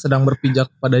sekarang sedang berpijak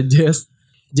pada jazz.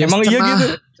 Emang iya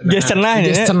gitu. Jazz cenah.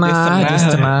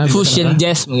 Fusion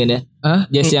jazz mungkin ya.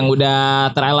 Jazz yang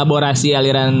udah terelaborasi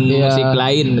aliran musik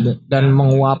lain gitu. Dan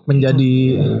menguap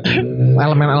menjadi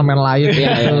elemen-elemen lain.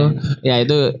 Ya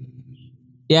itu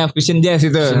Ya fusion jazz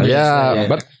itu. Ya,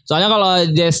 soalnya kalau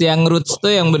jazz yang roots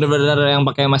tuh yang bener-bener yang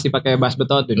masih pakai bass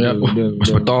betot.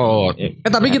 Bass betot.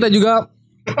 Tapi kita juga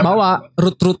bawa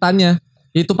root-rootannya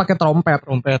itu pakai trompet.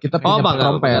 Kita punya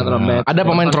trompet. Ada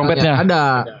pemain trompetnya. Ada.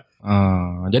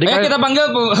 Jadi kan kita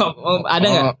panggil ada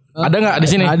nggak? Ada nggak di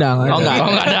sini? Ada. Oh nggak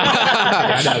ada.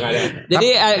 Jadi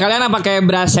kalian pakai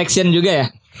brass section juga ya?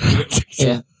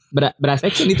 Iya. Brass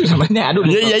section itu namanya. Aduh.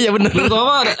 Iya benar.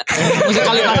 Ngomong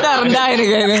musikalitasnya rendah ini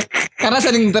kayaknya. Karena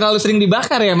terlalu sering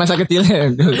dibakar ya masa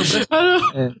kecilnya.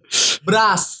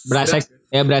 Brass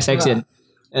section.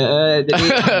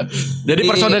 Jadi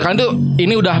personil kalian tuh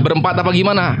ini udah berempat apa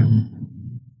gimana?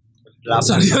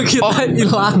 Personil kita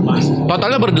hilang.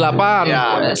 Totalnya berdelapan.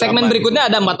 Segmen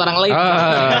berikutnya ada 4 orang lagi.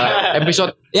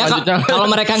 Episode ya selanjutnya. Kalau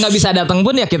mereka nggak bisa datang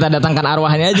pun ya kita datangkan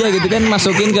arwahnya aja gitu kan,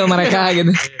 masukin ke mereka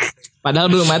gitu.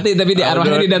 Padahal belum mati tapi di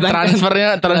arwahnya didatangkan.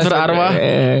 Transfer arwah.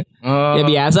 Ya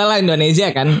biasa lah Indonesia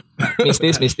kan.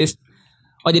 Mistis.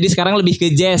 Oh jadi sekarang lebih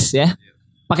ke jazz ya.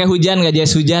 Pakai hujan nggak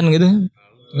jazz hujan gitu.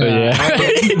 Oh iya.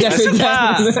 Jazz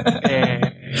hujan.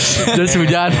 Jazz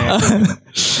hujan.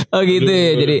 Oh gitu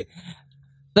ya. Jadi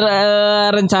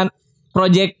rencana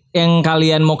project yang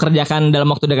kalian mau kerjakan dalam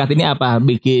waktu dekat ini apa?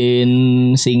 Bikin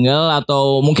single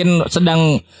atau mungkin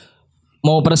sedang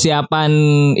mau persiapan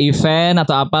event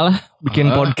atau apalah?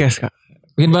 Bikin podcast, Kak.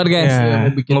 Bikin podcast. Ya,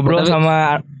 ngobrol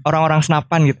sama orang-orang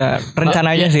senapan kita.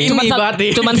 Rencananya sih. Cuman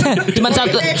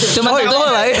satu.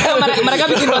 Mereka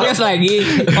bikin podcast lagi.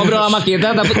 Ngobrol sama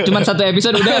kita tapi cuma satu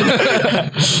episode udah.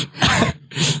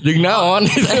 Jeung naon.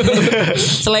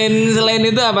 Selain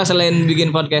itu apa selain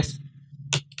bikin podcast?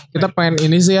 Kita pengen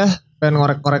ini sih ya, pengen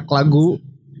ngorek-ngorek lagu.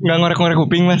 Enggak ngorek-ngorek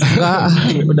kuping Mas. Enggak,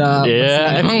 udah.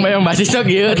 Iya, emang basisnya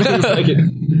gitu.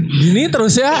 Gini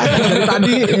terus ya dari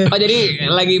tadi. Oh jadi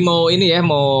lagi mau ini ya,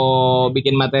 mau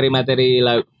bikin materi-materi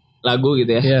lagu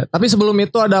gitu ya. Iya, tapi sebelum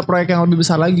itu ada proyek yang lebih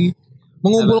besar lagi.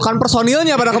 Mengumpulkan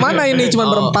personilnya pada kemana ini? Cuman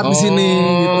berempat di sini.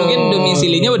 Gitu. Mungkin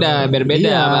domisilinya udah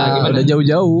berbeda apa gimana? Udah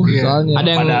jauh-jauh. Iya. Soalnya. Ada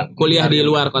yang kuliah di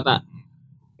luar kota.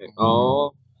 Oh.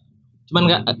 Cuman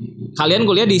kalian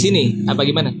kuliah di sini apa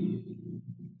gimana?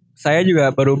 Saya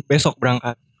juga baru besok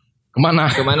berangkat. Kemana?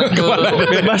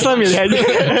 Bebas lah milih aja.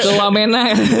 Ke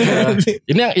Wamena.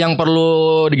 Ini yang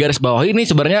perlu digarisbawahi ini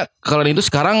sebenarnya kalian itu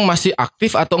sekarang masih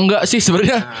aktif atau enggak sih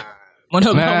sebenarnya?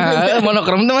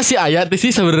 Monokrom itu masih ayat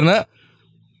sih sebenarnya.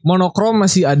 Monokrom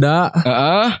masih ada.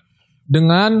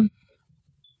 Dengan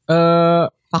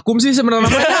vakum sih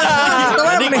sebenarnya.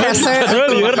 Jadi headset.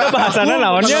 Liur tuh bahasana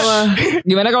naonnya.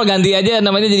 Gimana kalau ganti aja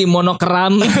namanya jadi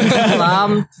monokram.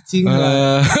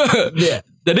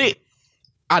 Jadi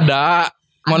ada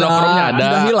monokromnya ada.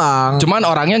 Udah hilang. Cuman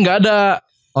orangnya enggak ada.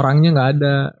 Orangnya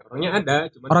ada,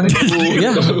 cuman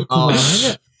ya.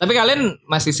 Tapi kalian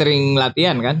masih sering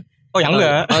latihan kan? Oh ya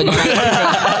enggak.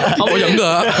 Oh ya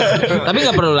enggak. Tapi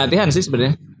enggak perlu latihan sih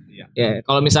sebenarnya. Ya,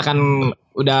 kalau misalkan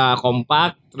udah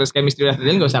kompak terus chemistry udah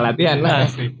terjalin gak usah latihan lah.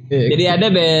 Jadi ada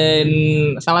band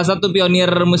salah satu pionir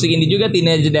musik indie juga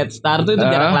Teenage Death Star tuh itu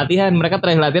jarang latihan. Mereka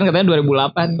terakhir latihan katanya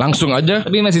 2008. Langsung aja.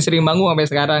 Tapi masih sering manggung sampai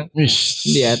sekarang.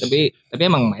 Iya, tapi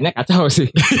emang mainnya kacau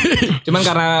sih. Cuman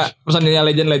karena personilnya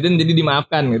legend jadi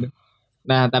dimaafkan gitu.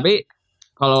 Nah, tapi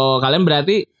kalau kalian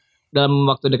berarti dalam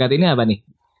waktu dekat ini apa nih?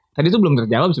 Tadi tuh belum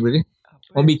terjawab sebenarnya.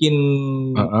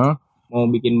 Mau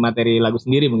bikin materi lagu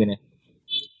sendiri mungkin ya?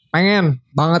 Pengen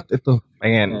banget itu.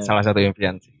 Salah satu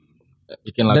impian sih.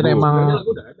 Bikin lagu. Dan emang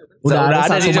udah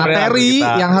ada satu materi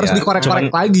yang harus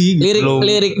dikorek-korek lagi. Gitu.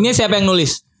 Liriknya siapa yang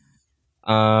nulis?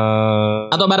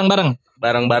 Atau bareng-bareng?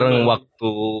 Bareng-bareng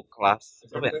waktu kelas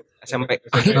SMP.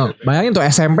 Bayangin tuh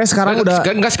SMP sekarang udah.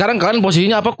 Enggak sekarang kalian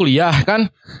posisinya apa kuliah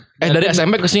kan? Dari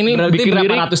SMP ke sini bikin berapa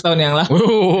lirik. Ratus tahun yang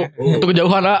lalu. Itu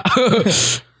kejauhan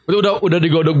udah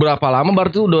digodok berapa lama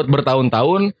berarti udah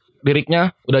bertahun-tahun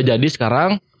liriknya udah jadi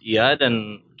sekarang. Iya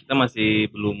dan kita masih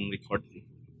belum record sih.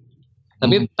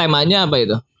 Tapi temanya apa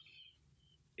itu?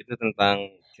 Itu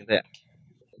tentang cinta ya.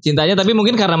 Cintanya tapi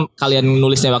mungkin karena kalian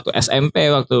nulisnya waktu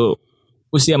SMP, waktu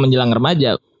usia menjelang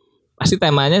remaja. Pasti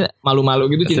temanya malu-malu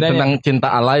gitu cintanya. Tentang cinta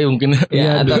alay mungkin.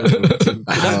 Iya,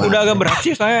 udah agak berat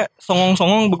sih saya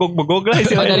songong-songong begog-begog lah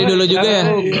istilahnya. Dari dulu juga ya.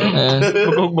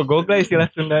 Begog-begog lah istilah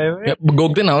Sunda ya.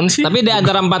 Begog itu naon sih? Tapi di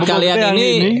antara 4 kalian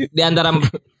ini di antara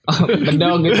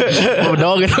bedog gitu.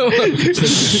 Bedog gitu.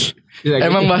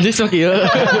 Emang basis mah kieu.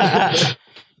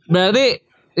 Berarti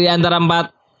di antara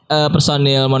 4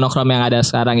 personil Monokrom yang ada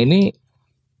sekarang ini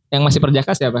yang masih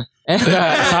perjaka siapa?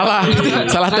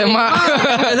 Salah tema.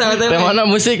 Temanya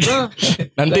musik.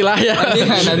 Nantilah ya.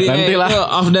 Nantilah. Itu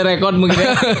off the record mungkin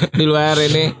ya. Di luar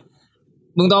ini.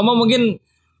 Bung Tomo mungkin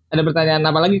ada pertanyaan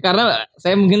apa lagi? Karena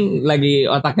saya mungkin lagi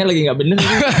otaknya lagi nggak bener.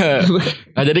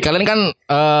 Nah jadi kalian kan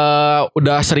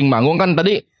udah sering manggung kan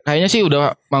tadi kayaknya sih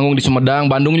udah manggung di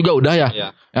Sumedang, Bandung juga udah ya. Iya.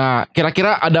 Nah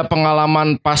kira-kira ada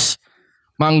pengalaman pas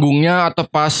manggungnya atau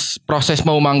pas proses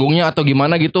mau manggungnya atau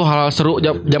gimana gitu hal seru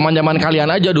zaman-zaman kalian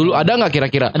aja dulu ada nggak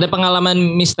kira-kira? Ada pengalaman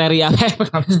misteri apa?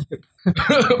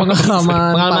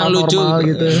 pengalaman lucu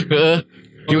gitu.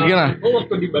 Gimana? Oh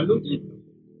waktu di Bandung gitu.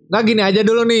 Nggak gini aja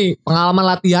dulu nih, pengalaman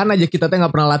latihan aja kita teh nggak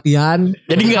pernah latihan.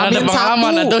 Jadi nggak ada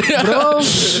pengalaman atau bro?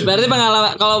 Berarti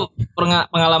pengalaman kalau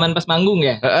pengalaman pas manggung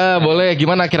ya? Boleh.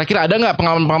 Gimana? Kira-kira ada nggak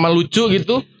pengalaman lucu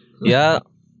gitu? Ya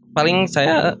paling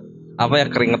saya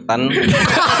keringetan.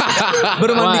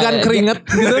 Bermandikan keringet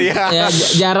gitu. Ya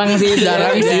jarang sih.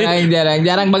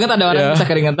 Jarang banget ada orang yang bisa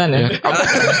keringetan ya.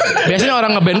 Biasanya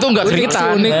orang ngeband tuh nggak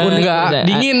keringetan, nggak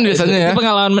dingin biasanya ya. Itu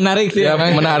pengalaman menarik sih. Ya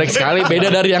menarik sekali,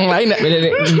 beda dari yang lain ya.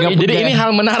 Jadi ini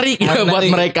hal menarik buat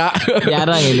mereka.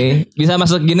 Jarang ini. Bisa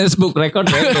masuk Guinness Book Record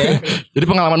ya. Jadi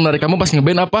pengalaman menarik kamu pas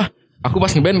ngeband apa? Aku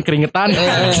pas ngeband keringetan.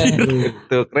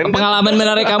 Tuh, keren. Pengalaman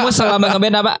menarik kamu selama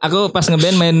ngeband apa? Aku pas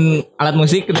ngeband main alat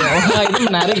musik gitu. Wah, itu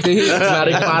menarik sih.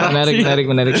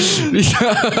 Menarik. Bisa.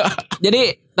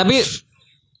 Jadi tapi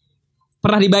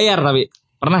pernah dibayar tapi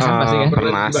pernah kan pasti kan?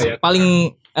 Pernah. Paling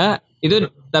itu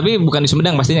tapi bukan di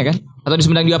Sumedang pastinya kan? Atau di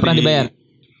Sumedang juga pernah dibayar?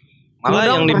 Malah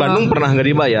yang di Bandung pernah nggak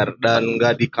dibayar dan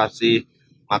nggak dikasih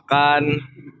makan,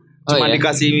 cuma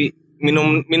dikasih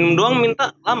minum doang,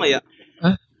 minta lama ya.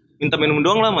 Minta minum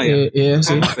doang lama ya? Iya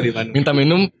sih. Minta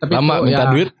minum tapi lama,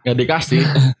 minta duit nggak dikasih.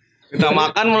 Minta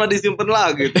makan malah disimpan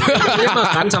lagi.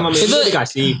 Makan sama minum itu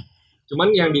dikasih.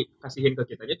 Cuman yang dikasihin ke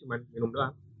kitanya cuma minum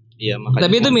doang. Iya makanya.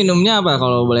 Tapi itu minumnya apa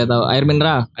kalau boleh tahu? Air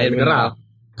mineral. Air mineral.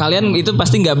 Kalian itu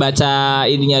pasti nggak baca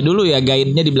ininya dulu ya,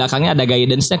 guide-nya di belakangnya ada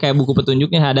guidance-nya kayak buku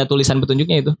petunjuknya, ada tulisan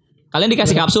petunjuknya itu. Kalian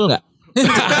dikasih kapsul nggak?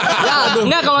 Ya,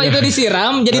 enggak kalau itu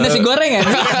disiram jadi nasi goreng ya.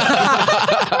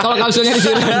 Kalau kapsulnya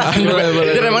disiram.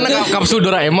 Dari mana kapsul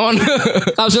Doraemon?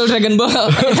 Kapsul Dragon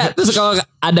Ball. Ya, terus kalau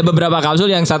ada beberapa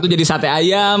kapsul yang satu jadi sate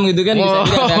ayam gitu kan, bisa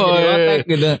jadi ada yang jadi lotek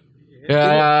gitu. Ya.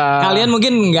 Kalian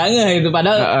mungkin enggak ngeh itu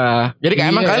padahal. Jadi kayak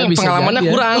emang kalian pengalamannya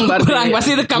kurang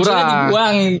pasti itu kapsulnya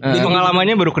dibuang. Jadi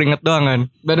pengalamannya baru keringet doang kan.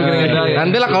 Baru keringet doang.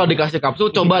 Nanti lah kalau dikasih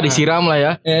kapsul coba disiram lah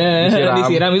ya.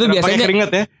 Disiram itu biasanya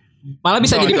keringet ya. Malah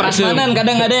bisa jadi prasmanan,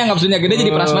 kadang ada yang kapsulnya gede jadi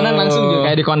prasmanan langsung juga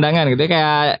kayak di kondangan gitu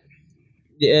kayak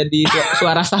di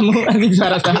suara tamu lagi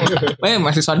suara tamu.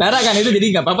 Masih saudara kan itu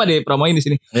jadi nggak apa-apa deh promoin di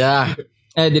sini. Ya.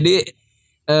 Jadi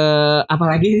apa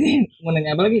lagi nih? Mau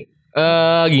nanya apa lagi?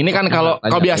 Gini kan kalau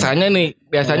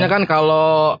biasanya kan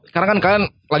kalau sekarang kan kalian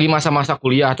lagi masa-masa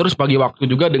kuliah terus bagi waktu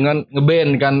juga dengan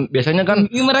ngeband kan biasanya kan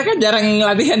mereka jarang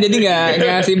latihan jadi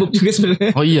nggak sibuk juga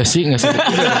sebenarnya. Oh iya sih nggak sibuk.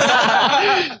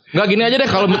 Nggak gini aja deh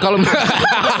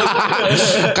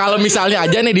kalau misalnya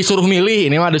aja nih disuruh milih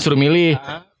ini mah disuruh milih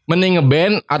mending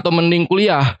ngeband atau mending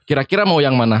kuliah kira-kira mau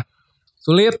yang mana?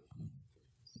 Sulit.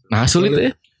 Nah sulit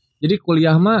ya. Jadi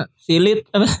kuliah mah silit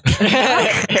apa?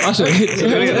 Oh sulit.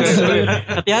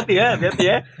 Hati-hati ya.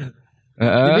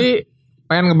 Jadi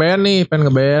pengen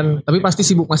ngeband, tapi pasti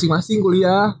sibuk masing-masing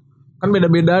kuliah. Kan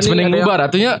beda-beda nih. Mending bubar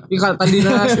atunya. Ikatan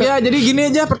dinas. Ya jadi gini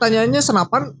aja pertanyaannya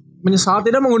senapan menyesal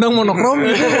tidak mengundang Monokrom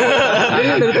gitu.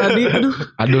 Dari tadi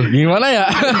aduh gimana ya?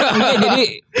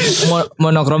 Jadi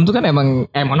Monokrom tuh kan emang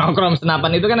Monokrom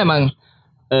senapan itu kan emang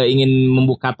ingin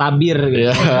membuka tabir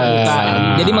gitu.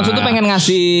 Jadi maksud tuh pengen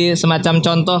ngasih semacam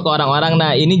contoh ke orang-orang.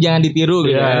 Nah ini jangan ditiru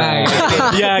gitu. Nah,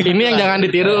 ini yang jangan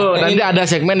ditiru. Nanti ada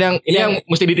segmen yang ini yang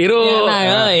mesti ditiru.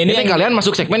 Ini yang kalian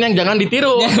masuk segmen yang jangan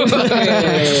ditiru.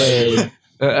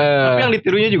 Tapi yang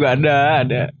ditirunya juga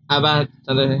ada. Apa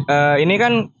contohnya? Ini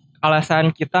kan alasan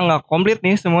kita nggak komplit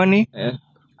nih semua nih.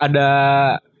 Ada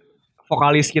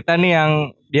vokalis kita nih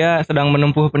yang dia sedang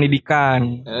menempuh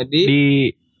pendidikan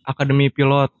di Akademi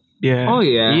Pilot dia. Oh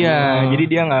iya. Iya, jadi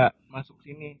dia nggak masuk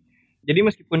sini. Jadi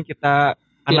meskipun kita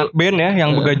anak band ya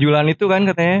yang begajulan itu kan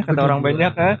katanya kata orang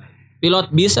banyak ya. Pilot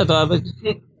bis atau apa?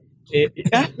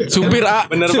 Supir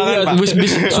Bener banget Pak. Bis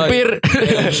supir.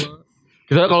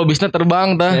 Kita kalau bisnya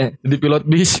terbang jadi pilot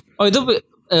bis. Oh itu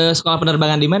sekolah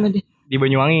penerbangan di mana dia? Di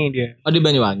Banyuwangi dia. Oh di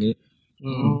Banyuwangi.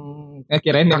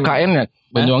 Kirain KKN ya?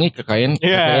 Banyuwangi KKN.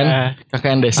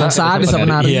 KKN desa. Desa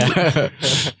Penari.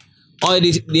 Oh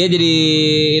dia jadi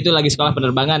itu lagi sekolah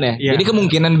penerbangan ya. Jadi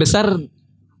kemungkinan besar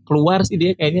keluar sih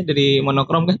dia kayaknya dari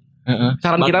Monokrom kan.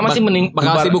 Saran kita masih mending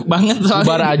bakal sibuk banget soalnya.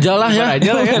 Bubar aja lah ya.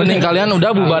 Mending kalian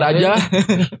udah bubar aja.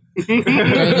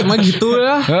 Kayaknya mah gitu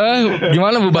ya.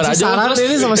 Gimana bubar aja? Saran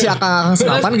ini sama si Akang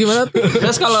Senapan gimana tuh?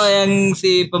 Terus kalau yang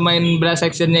si pemain brass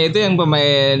sectionnya itu yang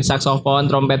pemain saksofon,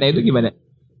 trompetnya itu gimana?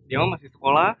 Dia mah masih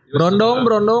sekolah.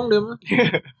 Berondong dia mah.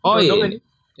 Oh iya.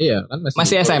 Iya kan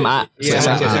masih SMA. Iya,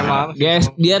 masih SMA.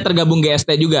 Dia tergabung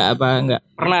GST juga apa enggak?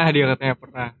 Pernah dia katanya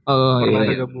pernah. Oh, Pernah iya.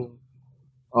 tergabung.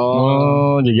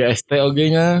 Oh, juga ST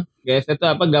OG-nya. GST itu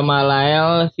apa?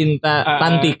 Gamalael Cinta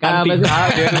Tantika apa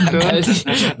sih?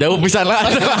 Jauh pisan lah.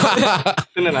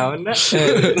 Itu naon dah.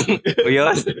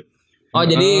 Oh,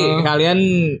 jadi kalian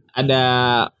ada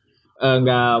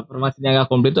enggak formasinya enggak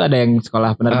komplit tuh ada yang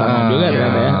sekolah penerbangan juga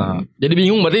ternyata ya. Jadi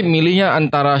bingung berarti milihnya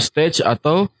antara stage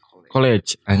atau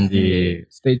college. Anjir.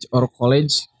 Stage or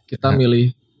college, kita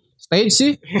milih stage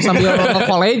sih sambil ke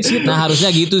college gitu. Nah, harusnya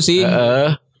gitu sih.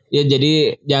 Ya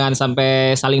jadi jangan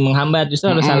sampai saling menghambat, justru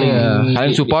harus saling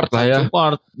support lah ya.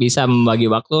 Support, bisa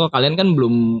membagi waktu. Kalian kan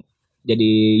belum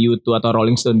jadi U2 atau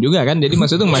Rolling Stone juga kan. Jadi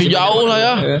maksudnya masih jauh lah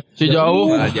ya. Si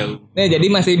jauh. Nah, jadi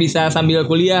masih bisa sambil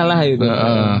kuliah lah gitu.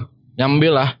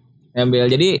 Nyambil lah. Nyambil.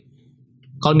 Jadi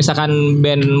kalau misalkan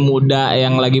band muda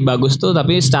yang lagi bagus tuh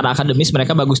tapi secara akademis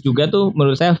mereka bagus juga tuh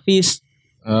menurut saya Fish.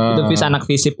 Itu Fish anak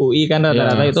FISIP UI kan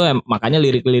rata-rata itu makanya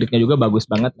lirik-liriknya juga bagus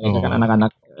banget. Mereka kan anak-anak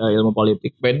ilmu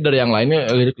politik. Beda dari yang lainnya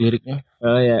lirik-liriknya.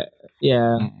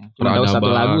 Iya. Cuma tahu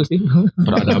satu lagu sih.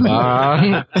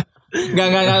 Peradaban.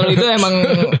 Enggak itu emang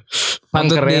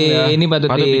patut ini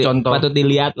patut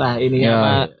dilihat lah ini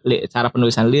apa cara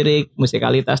penulisan lirik,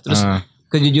 musikalitas terus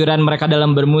kejujuran mereka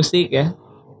dalam bermusik ya.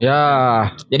 Ya.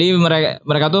 Jadi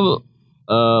mereka tuh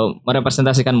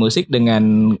merepresentasikan musik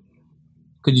dengan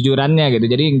kejujurannya gitu.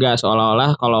 Jadi enggak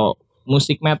seolah-olah kalau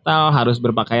musik metal harus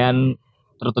berpakaian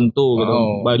tertentu gitu.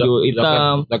 Baju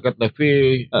hitam, jaket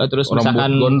Levi, terus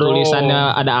misalkan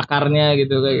tulisannya ada akarnya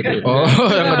gitu kayak gitu. Oh,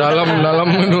 yang ke dalam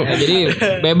itu. Jadi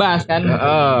bebas kan.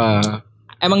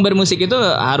 Emang bermusik itu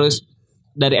harus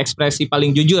dari ekspresi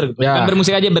paling jujur gitu. Kan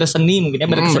bermusik aja berseni mungkin ya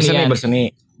berkesenian.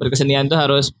 Berseni. Berkesenian itu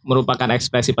harus merupakan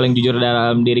ekspresi paling jujur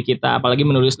dalam diri kita, apalagi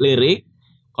menulis lirik.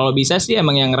 Kalau bisa sih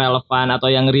emang yang relevan atau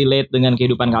yang relate dengan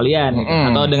kehidupan kalian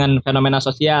atau dengan fenomena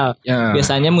sosial.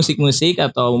 Biasanya musik-musik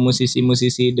atau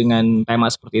musisi-musisi dengan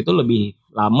tema seperti itu lebih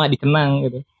lama dikenang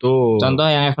gitu. Contoh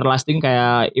yang everlasting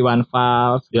kayak Iwan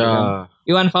Fals. Gitu kan.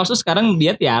 Iwan Fals tuh sekarang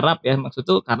dia tiarap ya, maksud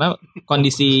tuh karena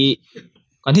kondisi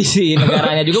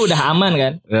negaranya juga udah aman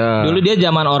kan. Dulu dia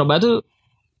zaman Orba tuh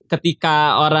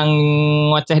ketika orang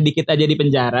ngoceh dikit aja di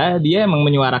penjara, dia emang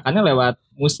menyuarakannya lewat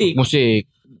musik.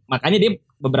 Makanya dia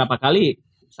beberapa kali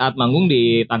saat manggung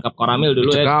ditangkap Koramil dulu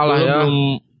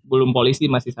belum polisi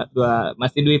masih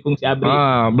di fungsi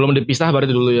ABRI. Belum dipisah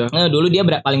berarti dulu ya. Nah, dulu dia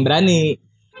paling berani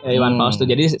Iwan Fals tuh.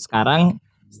 Jadi sekarang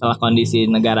setelah kondisi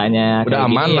negaranya udah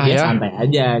aman gini, lah dia ya. santai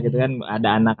aja gitu kan.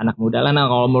 Ada anak-anak muda lah. Nah,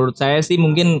 kalau menurut saya sih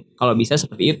mungkin kalau bisa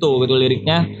seperti itu gitu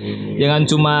liriknya. Jangan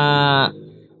cuma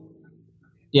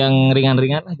yang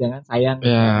ringan-ringan lah, jangan sayang.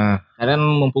 Karena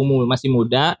mumpung masih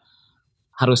muda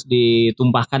harus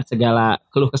ditumpahkan segala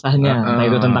keluh kesahnya, entah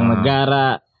itu tentang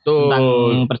negara, tentang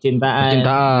percintaan.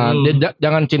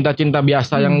 Jangan cinta-cinta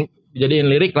biasa yang dijadiin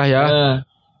lirik lah ya.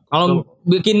 Kalau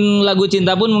bikin lagu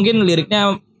cinta pun mungkin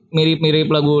liriknya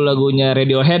mirip-mirip lagu-lagunya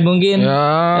Radiohead mungkin.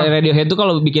 Radiohead tuh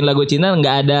kalau bikin lagu cinta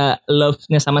nggak ada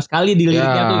love-nya sama sekali di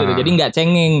liriknya tuh gitu. Jadi nggak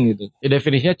cengeng gitu.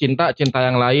 Definisinya cinta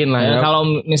yang lain lah ya.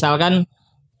 Kalau misalkan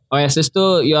Oasis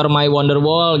tuh You're My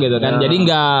Wonderwall gitu kan. Jadi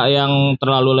enggak yang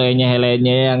terlalu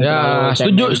lenye-lenye yang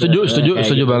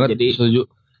setuju banget.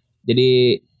 Jadi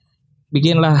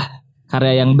bikinlah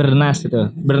karya yang bernas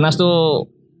gitu. Bernas tuh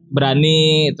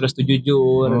berani terus tuh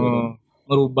jujur gitu.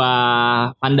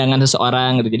 Merubah pandangan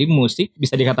seseorang gitu. Jadi musik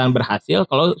bisa dikatakan berhasil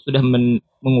kalau sudah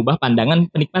mengubah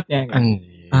pandangan penikmatnya gitu.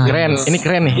 Keren, ini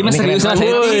keren nih. Ini serius lah.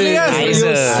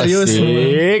 Serius.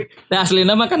 Nah,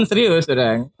 aslinya mah kan serius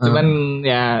orang. Cuman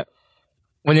ya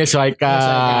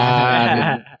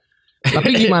menyesuaikan.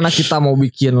 Tapi gimana kita mau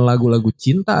bikin lagu-lagu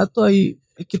cinta atau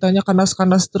kitanya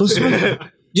kandas-kandas terus?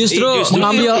 Justru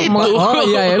mengambil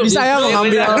bisa ya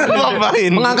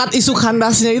mengangkat isu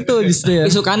kandasnya itu justru ya.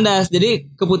 Isu kandas.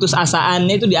 Jadi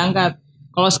keputusasaannya itu diangkat.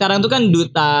 Kalau sekarang tuh kan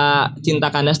duta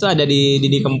cinta kandas tuh ada di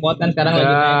Didi Kempot kan sekarang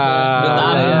lagi duta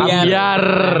ambiar.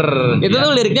 Itu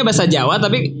tuh liriknya bahasa Jawa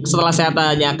tapi setelah saya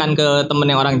tanyakan ke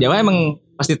temen yang orang Jawa emang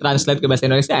pasti translate ke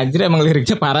bahasa Indonesia anjir emang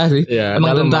liriknya parah sih.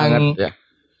 Emang tentang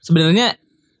sebenarnya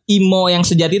emo yang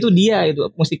sejati itu dia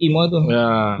itu musik emo tuh.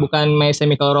 Bukan My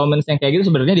Chemical Romance yang kayak gitu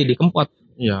sebenarnya Didi Kempot.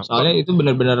 Soalnya itu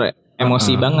benar-benar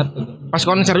emosi banget. Pas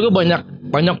konser juga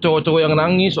banyak cowok-cowok yang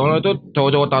nangis soalnya itu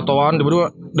cowok-cowok tatoan tiba-tiba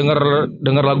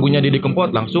denger lagunya Didi Kempot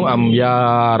langsung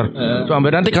ambiar.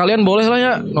 Nanti kalian boleh lah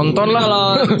ya nonton lah. Kalau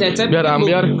Cecep biar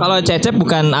ambiar. Kalau Cecep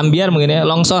bukan ambiar mungkin ya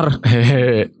longsor.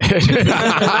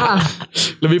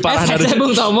 Lebih parah dari Cecep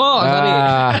Bung Tomo.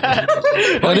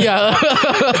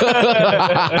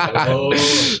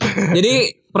 Jadi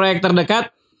proyek terdekat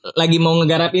lagi mau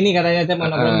ngegarap ini katanya Cep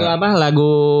Monokrom itu apa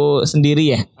lagu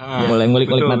sendiri ya. Mulai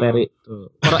ngulik-ngulik materi.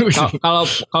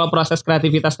 Kalau proses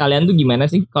kreativitas kalian tuh gimana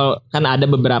sih? Kalau kan ada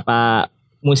beberapa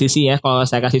musisi ya. Kalau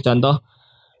saya kasih contoh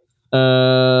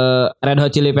Red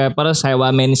Hot Chili Peppers sewa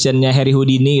mentionnya Harry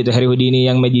Houdini gitu. Harry Houdini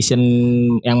yang magician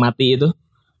yang mati itu.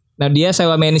 Nah dia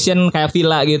sewa mansion kayak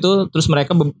villa gitu. Terus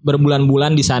mereka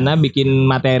berbulan-bulan di sana bikin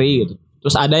materi gitu.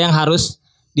 Terus ada yang harus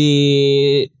di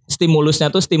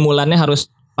stimulusnya tuh stimulannya harus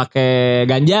pakai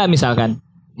ganja misalkan.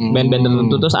 Band-band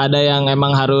tertentu. Terus ada yang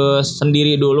emang harus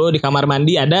sendiri dulu di kamar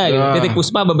mandi ada gitu. Titik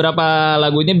Puspa beberapa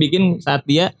lagunya bikin saat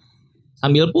dia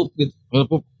sambil pup gitu.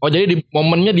 Oh jadi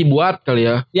momennya dibuat kali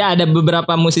ya. Ya ada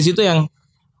beberapa musisi tuh yang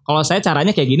kalau saya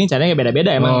caranya kayak gini, caranya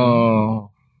beda-beda emang.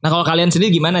 Nah kalau kalian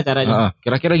sendiri gimana caranya?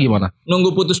 Kira-kira gimana?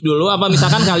 Nunggu putus dulu apa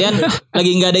misalkan kalian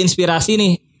lagi nggak ada inspirasi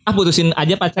nih, putusin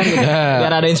aja pacar gitu,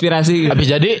 biar ada inspirasi. Habis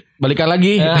jadi balikan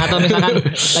lagi. Atau misalkan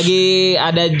lagi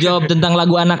ada job tentang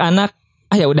lagu anak-anak,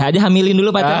 ya udah aja hamilin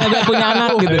dulu pacarnya biar punya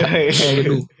anak gitu.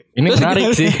 Gitu. Ini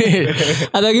menarik sih.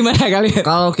 Atau gimana kalian?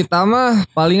 Kalau kita mah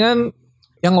palingan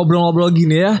yang ngobrol-ngobrol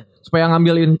gini ya, supaya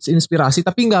ngambil inspirasi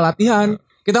tapi nggak latihan.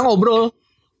 Kita ngobrol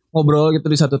gitu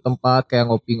di satu tempat kayak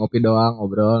ngopi-ngopi doang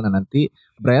ngobrol. Nah nanti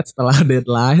setelah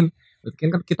deadline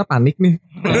kan kita panik nih.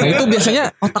 Nah itu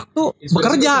biasanya otak tuh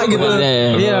bekerja gitu.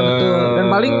 Iya betul. Dan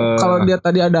paling kalau dia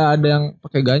tadi ada yang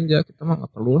pakai ganja, kita mah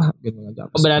nggak perlu lah gitu aja.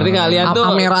 Berarti kalian tuh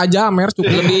Amer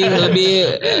cukup. Lebih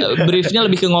briefnya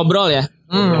lebih ke ngobrol ya.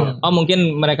 Oh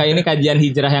mungkin mereka ini kajian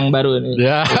hijrah yang baru nih.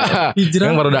 Ya.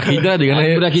 Hijrah. Yang baru udah hijrah di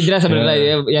mana? Udah hijrah sebenarnya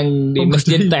yang di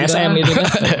masjid TSM itu kan.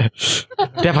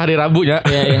 Tiap hari Rabu ya.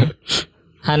 Iya.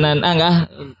 Hanan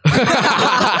enggak.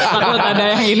 Takut ada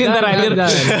yang ini terakhir.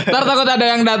 Ntar takut ada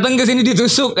yang datang ke sini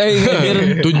ditusuk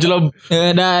tunjelab.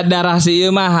 Darah si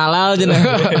ieu mah halal cenah.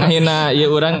 Akhirna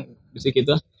ieu urang bisik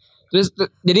gitu. Terus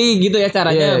jadi gitu ya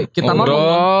caranya. Kita mau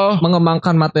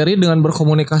mengembangkan materi dengan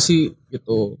berkomunikasi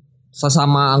gitu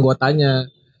sesama anggotanya.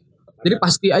 Jadi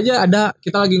pasti aja ada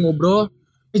kita lagi ngobrol,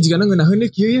 jigana ngeunaheun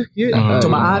deh kieu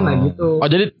cobaan gitu. Oh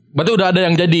jadi berarti udah ada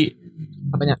yang jadi.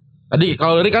 Apanya? Tadi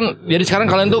kalau lirik kan jadi sekarang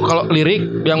kalian tuh kalau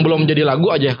lirik yang belum jadi lagu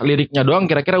aja liriknya doang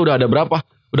kira-kira udah ada berapa?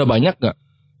 Udah banyak gak?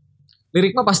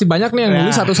 Lirik mah pasti banyak nih yang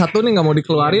nulis satu-satu nih gak mau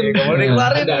dikeluarin.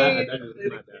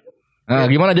 Nah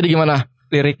gimana jadi gimana?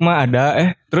 Lirik mah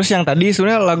ada terus yang tadi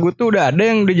sebenarnya lagu tuh udah ada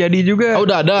yang udah jadi juga.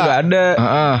 Udah ada.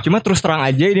 Cuma terus terang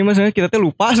aja ini maksudnya kita tuh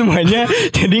lupa semuanya.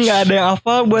 Jadi nggak ada yang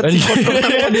hafal buat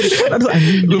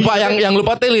lupa yang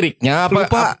lupa teh liriknya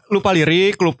apa? Lupa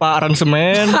lirik, lupa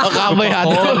aransemen.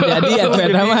 Jadi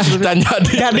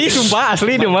jadi sumpah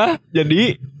asli deh mah.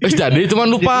 Jadi cuman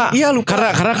lupa. Iya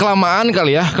lupa. Karena kelamaan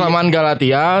kali ya, kelamaan gak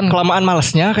latihan, kelamaan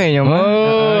malesnya kayaknya mah.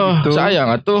 Gitu. Sayang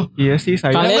atuh. Iya sih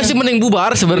sayang. Kalian sih mending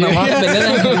bubar sebenarnya.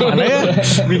 Gimana ya?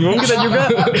 Bingung kita juga.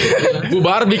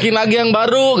 Bubar bikin lagi yang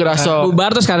baru geraso.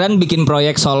 Bubar terus kalian bikin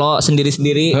proyek solo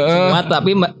sendiri-sendiri semua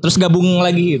tapi terus gabung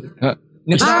lagi gitu.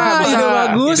 Bisa.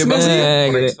 Bagus sih.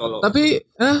 Tapi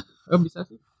bisa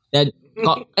sih. Ya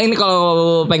ini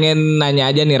kalau pengen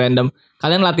nanya aja nih random.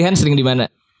 Kalian latihan sering di mana?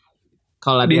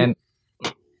 Kalau latihan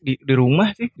di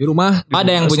rumah sih. Di rumah.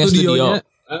 Ada yang punya studio.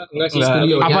 Enggak sih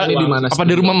studio. Apa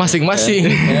di rumah masing-masing?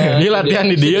 Dia latihan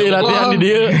di dia, latihan di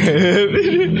dia.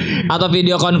 Atau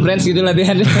video conference gitu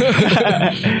latihan.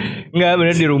 Enggak,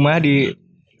 bener di rumah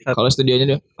kalau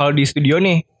studionya dia. Kalau di studio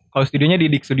nih, kalau studionya di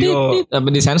Dik Studio.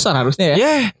 Tapi di sensor harusnya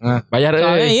ya. Bayar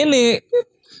soalnya ini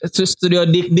studio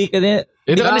Dik katanya.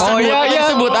 Itu kan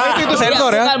disebut itu sensor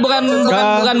ya.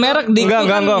 Bukan merek Dik.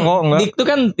 Enggak. Dik itu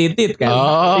kan titit kan.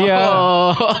 Iya.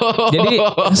 Jadi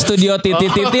studio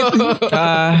titit.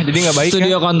 Jadi enggak baik.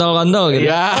 Studio kontol-kontol gitu.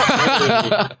 Iya.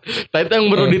 Tadi itu yang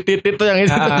baru dititit tuh yang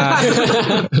itu.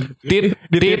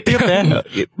 Dititit ya.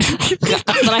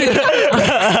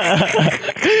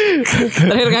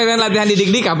 Terakhir kalian latihan di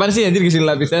Dik kapan sih anjir kesini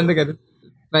latihan tuh kan.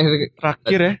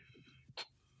 Terakhir ya.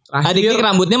 Adik Dik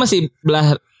rambutnya masih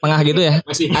belah tengah gitu ya.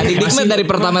 Adik Dik mah dari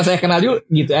pertama saya kenal juga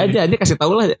gitu aja kasih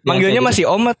tahu lah. Manggilnya masih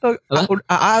Om atau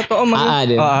AA atau Om? AA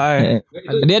dia.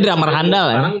 Dia drummer handal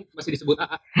ya. Sekarang masih disebut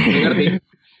AA. Ngerti?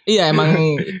 Iya emang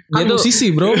dia tuh musisi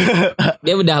bro.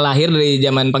 Dia udah lahir dari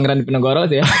zaman Pangeran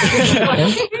Diponegoro sih ya.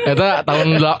 Itu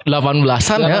tahun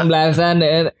 18-an ya. 18-an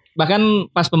bahkan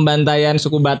pas pembantaian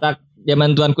suku Batak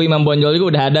zaman tuanku Imam Bonjol juga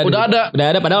udah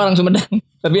ada padahal orang Sumedang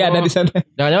tapi ada di sana.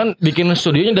 Jangan-jangan bikin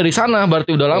studionya dari sana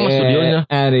berarti udah lama studionya.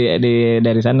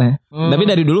 Dari sana. Tapi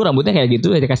dari dulu rambutnya kayak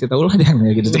gitu aja kasih tahu lah jangan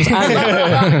kayak gitu terus aja.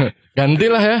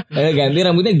 Gantilah ya. Ganti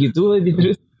rambutnya gitu aja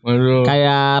terus. Waduh.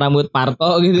 Kayak rambut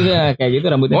Parto gitu ya kayak gitu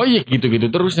rambutnya. Oh iya gitu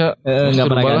terus ya. Enggak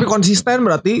pernah tapi konsisten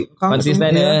berarti Kang.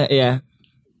 Konsisten ya.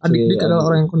 Adik adalah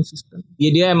orang yang konsisten. Iya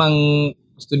dia emang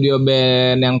studio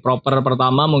band yang proper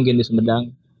pertama mungkin di Sumedang.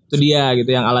 Itu dia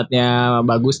gitu yang alatnya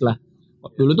bagus lah.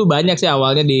 Dulu tuh banyak sih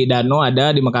awalnya di Dano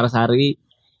ada, di Mekarsari.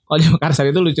 Oh di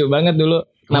Mekarsari itu lucu banget dulu.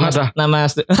 Nama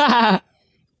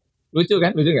lucu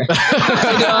kan? Lucu gak?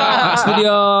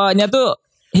 Studionya tuh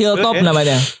Hilltop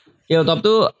namanya. Hilltop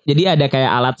tuh jadi ada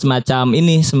kayak alat semacam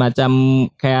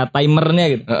kayak timernya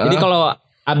gitu. Jadi kalau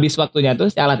habis waktunya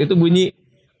tuh si alat itu bunyi.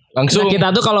 Langsung. Nah, kita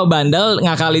tuh kalau bandel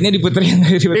ngakalinnya diputerin.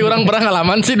 Tapi orang pernah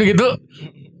ngalaman sih begitu.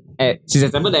 Si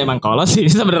Cecep udah emang kolos sih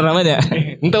sebenarnya namanya.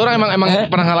 Ente orang emang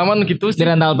pernah ngalaman gitu di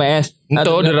rental PS. Ente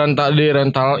di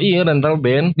rental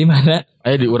band. Di mana?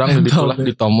 Di urang di itulah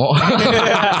di Tomo.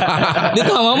 Di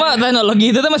Tomo mah teknologi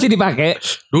itu tuh masih dipakai.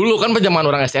 Dulu kan zaman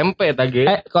orang SMP tadi.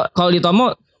 Kalau di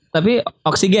Tomo tapi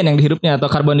oksigen yang dihirupnya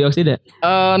atau karbon dioksida?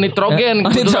 Nitrogen.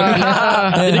 Nitrogen.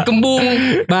 Jadi kembung.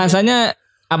 Bahasanya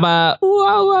apa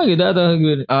wah gitu atau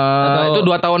gitu. Itu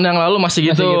 2 tahun yang lalu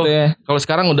masih gitu ya. Kalau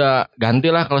sekarang udah ganti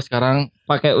lah. Kalau sekarang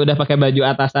udah pakai baju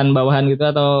atasan bawahan gitu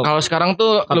atau kalau sekarang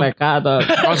tuh PK atau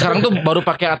kalau sekarang tuh baru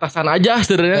pakai atasan aja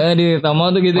sebenarnya. Di Tomo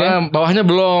tuh gitu ya. Bawahnya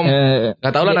belum.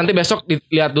 Gak tau lah nanti besok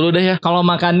dilihat dulu deh ya. Kalau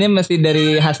makannya mesti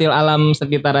dari hasil alam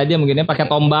sekitar aja mungkinnya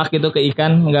pakai tombak gitu ke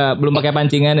ikan, belum pakai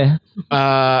pancingan ya.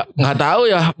 Nggak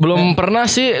tahu ya, belum pernah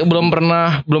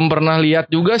lihat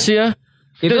juga sih ya.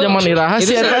 Itu zaman iraha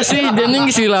sih eta sih jeung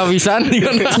sila pisan.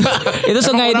 Itu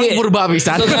sungai di purba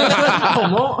pisan.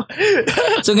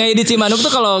 Sungai di Cimanuk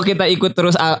tuh kalau kita ikut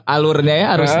terus alurnya ya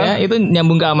harusnya itu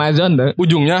nyambung ke Amazon tuh.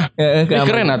 Ujungnya.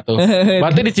 Keren atuh.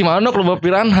 Berarti di Cimanuk loba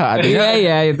piranha.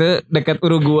 Iya itu dekat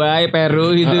Uruguay,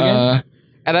 Peru gitu kan.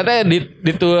 Ada teh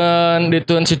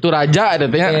dituan situ raja ada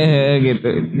teh gitu.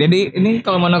 Jadi ini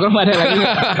kalau monokrom ada lagi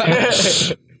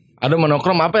ada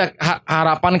monokrom apa ya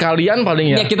harapan kalian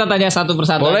paling ya? Ya kita tanya satu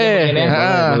persatu. Boleh.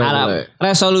 Boleh.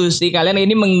 Resolusi kalian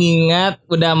ini mengingat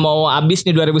udah mau habis nih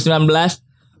 2019.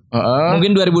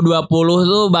 Mungkin 2020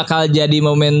 tuh bakal jadi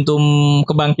momentum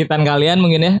kebangkitan kalian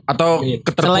mungkin ya. Atau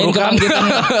keterpurukan.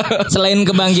 Selain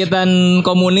kebangkitan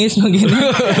komunis mungkin.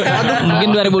 Mungkin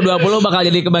 2020 bakal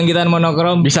jadi kebangkitan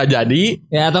monokrom. Bisa jadi.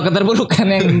 Ya atau keterpurukan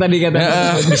yang tadi kata.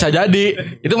 Bisa jadi.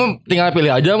 Itu tinggal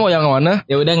pilih aja mau yang mana.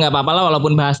 Ya udah nggak apa-apa lah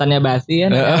walaupun bahasannya basi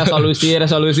ya.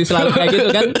 Resolusi selalu kayak gitu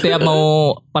kan. Tiap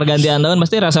mau pergantian tahun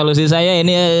pasti resolusi saya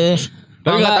ini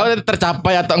tapi gak tahu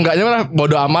tercapai atau enggaknya malah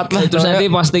bodo amat lah. Terus nanti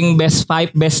posting best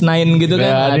 5, best 9 gitu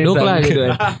kan. Aduk lah gitu.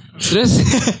 Terus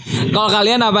kalau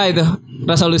kalian apa itu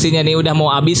resolusinya nih udah mau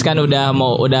habis kan udah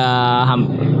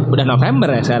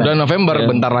November ya sekarang. Udah November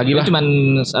bentar lagi lah.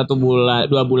 Cuman 1 bulan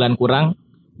 2 bulan kurang.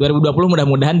 2020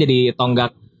 mudah-mudahan jadi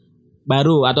tonggak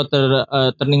baru atau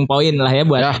turning point lah ya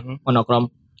buat monokrom.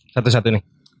 Satu-satu nih.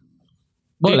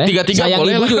 Boleh. 3-3 sayang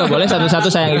boleh ibu juga boleh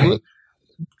satu-satu sayang ibu.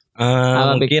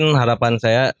 Mungkin harapan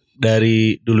saya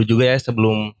dari dulu juga ya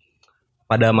sebelum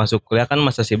pada masuk kuliah kan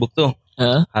masa sibuk tuh.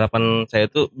 Harapan saya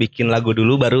tuh bikin lagu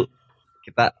dulu baru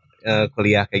kita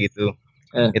kuliah kayak gitu.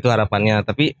 Itu harapannya.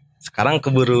 Tapi sekarang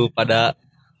keburu pada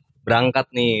berangkat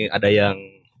nih. Ada yang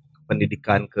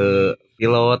pendidikan ke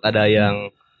pilot, ada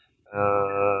yang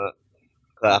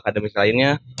ke akademis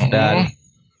lainnya. Dan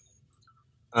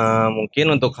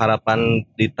mungkin untuk harapan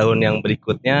di tahun yang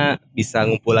berikutnya bisa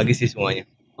ngumpul lagi sih semuanya.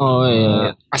 Oh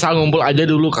iya. Asal ngumpul aja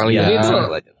dulu kali ya. Tapi itu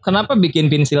kenapa bikin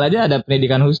pensil aja ada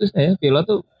pendidikan khusus ya? Pilot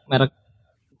tuh merek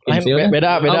pensil.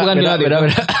 Beda. Bukan beda.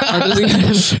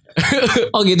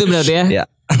 Oh gitu berarti ya. Iya.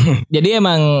 Jadi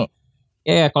emang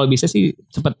ya kalau bisa sih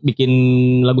cepet bikin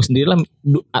lagu sendiri lah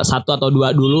 1 atau 2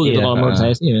 dulu gitu kalau menurut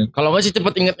saya sih. Kalau nggak sih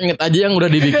cepet inget aja yang udah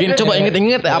dibikin. Coba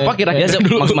inget apa kira-kira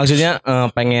dulu. Maksudnya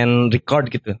pengen record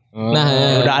gitu.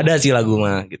 Nah udah ada sih lagu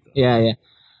mah gitu. Iya.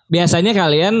 Biasanya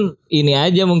kalian ini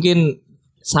aja mungkin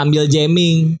sambil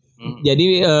jamming.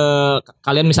 Jadi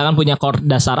kalian misalkan punya chord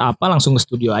dasar apa langsung ke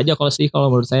studio aja kalau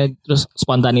menurut saya. Terus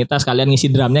spontanitas kalian ngisi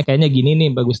drumnya kayaknya gini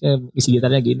nih bagusnya ngisi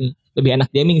gitarnya gini. Lebih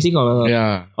enak jamming sih kalau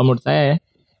menurut saya ya.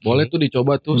 Boleh tuh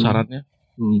dicoba tuh syaratnya.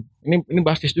 Ini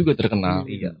basis juga terkenal.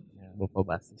 Iya.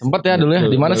 Bapak basis. Sempat ya dulu ya.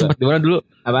 Sempat di mana dulu?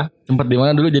 Apa? Sempat di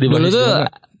mana dulu jadi basis? Dulu tuh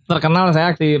terkenal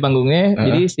saya aksi panggungnya.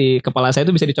 Jadi si kepala saya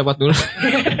tuh bisa dicopot dulu.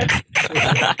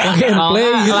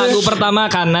 Lagu pertama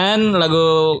kanan,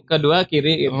 lagu kedua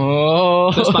kiri gitu.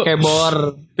 Terus pakai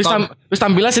bor. Terus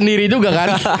tampilnya sendiri juga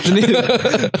kan? Sendiri.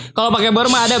 Kalau pakai bor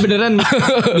mah ada beneran.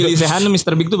 Billy Sehan,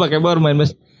 Mr. Big tuh pakai bor main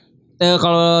mas.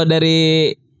 Kalau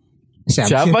dari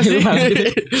siapa sih?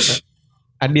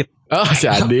 Adit. Oh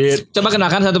si Adit. Coba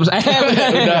kenalkan satu persatu.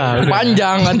 Udah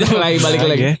panjang kan. Balik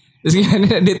lagi. Terus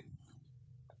gimana Adit?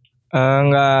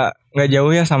 Nggak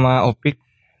jauh ya sama Opik.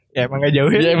 Ya emang gak jauh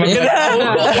ya. Ya emang gak jauh.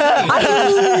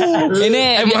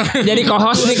 Ini jadi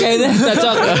co-host nih kayaknya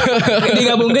cocok.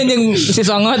 Digabungkan yang si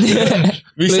Songot.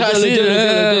 Bisa lucu, sih.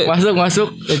 Lucu.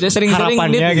 Masuk. Itu sering-sering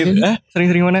harapannya gitu.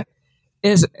 Sering-sering mana?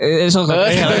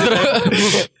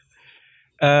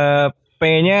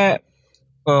 Pengennya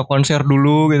konser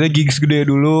dulu gitu, gigs gede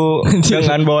dulu,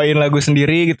 jangan bawain lagu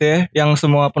sendiri gitu ya, yang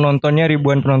semua penontonnya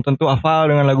ribuan penonton tuh hafal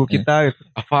dengan lagu kita gitu.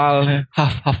 Hafal ya.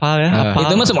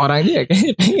 Itu mah semua orang aja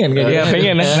kayaknya pengen kayak gitu. Iya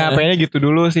pengen. Nah pengennya gitu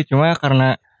dulu sih, cuma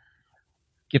karena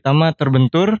kita mah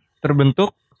terbentuk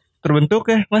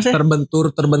ya Mas ya?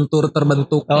 Terbentuk.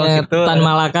 Oh gitu. Tan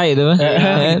Malaka itu mah.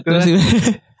 Terus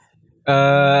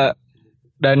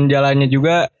dan jalannya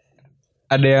juga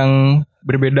ada yang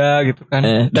berbeda gitu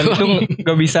kan, dan itu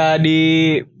nggak bisa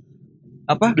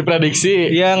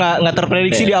diprediksi. Iya nggak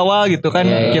terprediksi di awal gitu kan,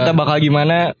 kita bakal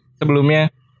gimana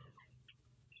sebelumnya.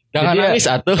 Jangan nangis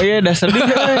atuh. Iya dasar dia.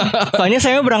 Soalnya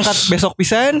saya berangkat besok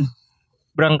pisan,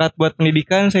 berangkat buat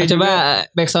pendidikan. Saya coba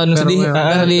backsound sedih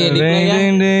di play ya.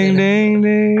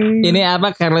 Ini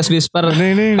apa, Careless Whisper.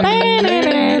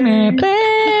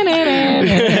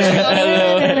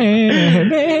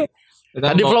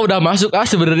 Tadi flow udah masuk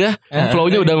sebenarnya.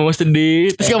 Flownya udah mau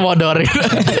sedih. Terus kamu modor.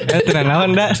 Tenang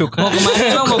naon dah suka.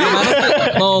 Mau kemana?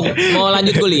 Mau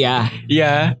lanjut kuliah?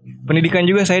 Iya, pendidikan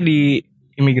juga saya di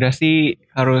imigrasi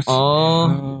harus.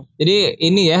 Jadi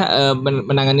ini ya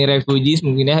menangani refugees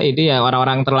mungkin ya, ini ya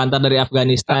orang-orang terlantar dari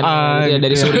Afghanistan,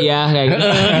 dari Suriah kayak gitu.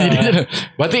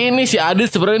 Berarti ini si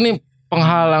Adit sebenarnya ini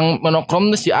penghalang Monokrom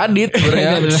tuh si Adit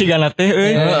sebenarnya. Si Ganate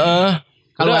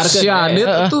Keluar si Adit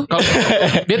tuh.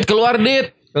 Dit keluar Dit.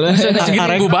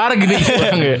 Segini bubar gini.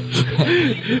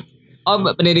 Oh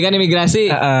pendidikan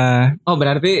imigrasi. Oh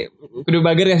berarti kudu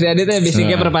bager ya si Adit ya,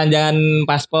 basicnya perpanjangan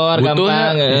paspor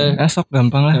gampang. Sok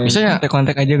gampang lah. Bisa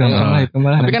kontak aja gampang lah itu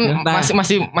malah. Tapi kan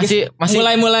masih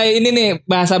mulai ini nih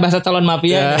bahasa talon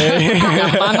mafia.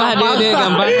 Gampang lah dia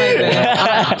gampang lah itu.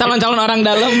 Calon-calon orang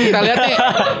dalam. Kita lihat nih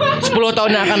 10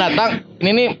 tahun yang akan datang. Ini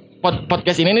nih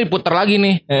podcast ini nih diputar lagi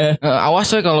nih. Awas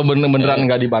woy kalau beneran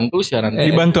nggak dibantu sih nanti.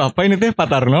 Dibantu apa ini teh Pak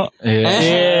Tarno?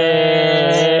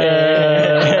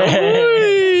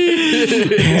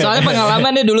 Soalnya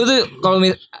pengalamannya dulu tuh kalau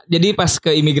jadi pas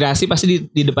ke imigrasi pasti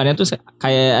di depannya tuh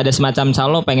kayak ada semacam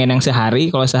calo pengen yang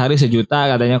sehari, kalau sehari 1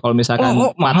 juta katanya, kalau misalkan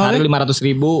 4 hari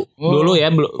 500.000 dulu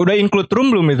ya. Udah include room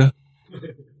belum itu?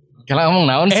 Kalau ngomong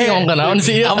naon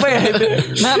sih apa ya itu?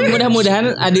 Nah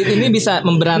mudah-mudahan Adit ini bisa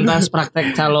memberantas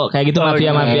praktek calo kayak gitu,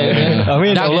 mafia-mafia gitu.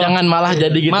 Amin. Jangan malah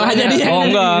jadi gitu. Malah jadi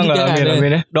enggak.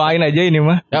 Amin. Doain aja ini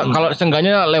mah. Ya kalau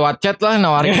seenggaknya lewat chat lah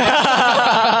nawarin.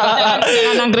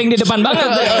 Jangan nangkring di depan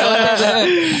banget.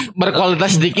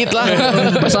 Berkualitas sedikit lah.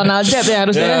 Personal chat ya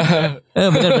harusnya.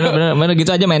 Bener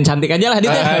gitu aja, main cantik aja lah Dit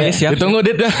ya. Siap. Ditunggu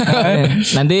Dit.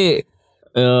 Nanti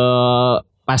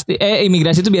pasti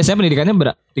imigrasi itu biasanya pendidikannya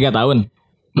 3 tahun.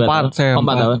 4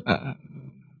 tahun.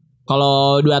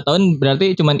 Kalau 2 tahun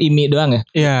berarti cuman IMI doang ya?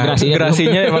 Iya.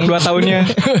 Gerasinya emang 2 tahunnya.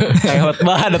 Kayak hot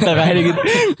banget atau kayak gitu.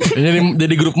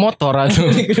 Jadi grup motor atau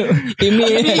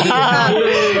IMI.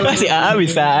 Masih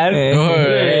bisa.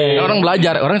 Orang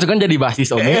belajar, orang juga jadi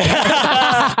basis om.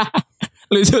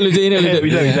 lucu ini lucu.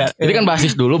 Bisa. Jadi kan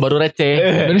basis dulu baru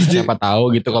receh. Siapa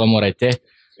tahu gitu kalau mau receh.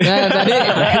 Nah tadi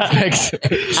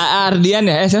Ardian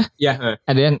ya ya? Iya.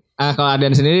 Ardian. Kalau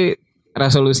Ardian sendiri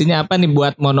resolusinya apa nih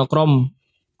buat Monokrom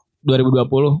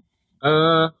 2020?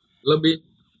 Lebih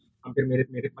hampir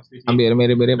mirip-mirip pasti sih. Hampir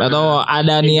mirip-mirip. Atau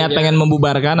ada niat pengen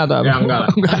membubarkan atau apa? Ya enggak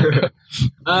lah.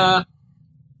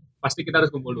 Pasti kita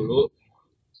harus kumpul dulu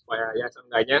supaya ya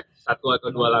seenggaknya 1 atau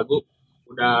 2 lagu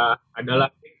udah ada lah.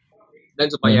 Dan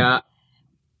supaya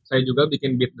saya juga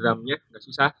bikin beat drumnya nggak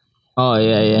susah. Oh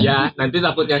iya. Ya nanti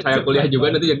takutnya saya kuliah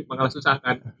juga nanti jadi bakal susah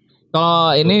kan.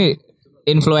 Kalau ini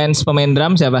influence pemain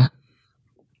drum siapa?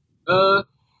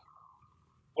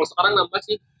 Kalau sekarang nambah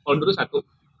sih. Kalau dulu 1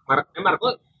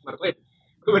 Marco ya?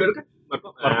 Bener kan?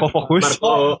 Marco fokus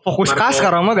kas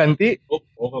sekarang mah ganti.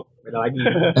 Oh beda lagi.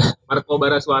 Marco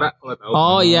bara suara kalau tahu.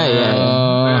 Oh iya.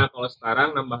 Nah kalau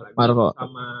sekarang nambah lagi Marco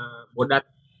sama Bodat.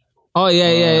 Oh iya.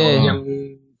 Yang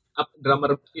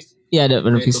drummer Fizz. Iya ada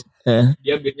drummer Fizz.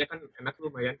 Dia beatnya kan enak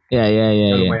lumayan.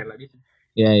 Iya. Lumayan lagi sih.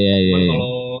 Iya.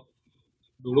 Kalau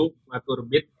dulu ngatur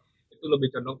beat itu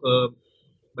lebih condong ke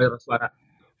bara suara.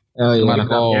 Oh iya.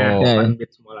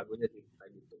 Beat semua lagunya sih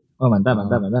kayak gitu. Oh mantap.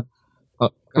 Oh,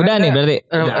 udah nih berarti.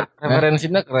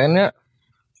 Referensinya kerennya.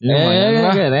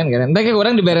 Keren. Tapi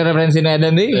kurang diberi referensinya ada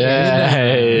nih.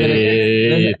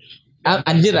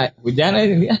 Anjir, hujan aja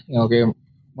nih. Oke.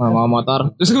 Mau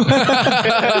motor. Terus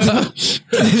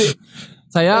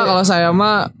kalau saya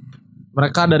mah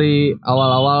mereka dari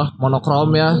awal-awal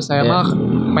Monokrom ya. Saya mah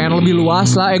pengen lebih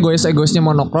luas lah, egoisnya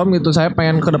Monokrom gitu. Saya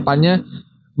pengen kedepannya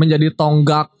menjadi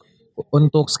tonggak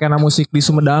untuk skena musik di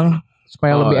Sumedang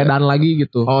supaya lebih edan lagi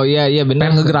gitu. Oh iya benar.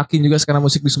 Pengen ngegerakin juga skena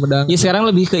musik di Sumedang. Iya sekarang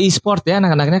lebih ke e-sport ya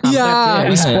anak-anaknya. Iya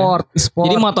e-sport.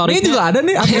 Jadi motoriknya ini juga ada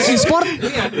nih e-sport.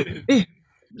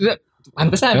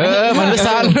 Pantesan.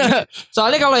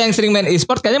 Soalnya kalau yang sering main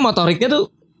e-sport kayaknya motoriknya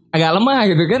tuh agak lemah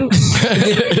gitu kan.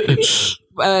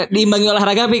 Diimbangi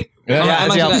olahraga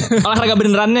olahraga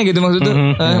benerannya gitu maksudnya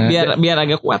biar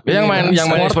agak kuat. Yang main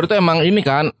e-sport itu emang ini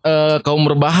kan kaum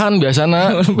berbahan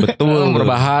biasanya. Betul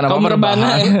berbahan. Kaum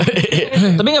berbahan.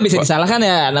 Tapi nggak bisa disalahkan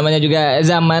ya, namanya juga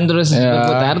zaman terus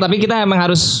berputar. Tapi kita emang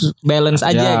harus balance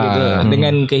aja gitu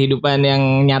dengan kehidupan yang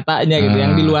nyatanya gitu,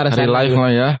 yang di luar sana. Live mah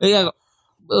ya. Iya.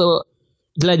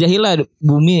 Jelajahilah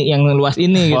bumi yang luas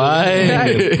ini gitu.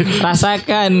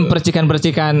 Rasakan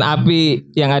percikan-percikan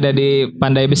api yang ada di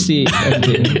pandai besi.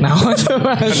 Nah,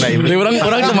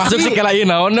 orang termasuk sih kelain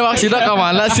naon maksudnya ke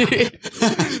mana sih?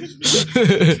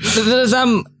 Terus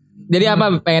jadi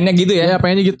apa pengennya gitu ya? Ya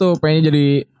pengennya gitu, pengennya jadi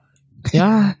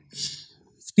ya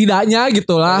setidaknya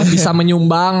gitulah bisa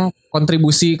menyumbang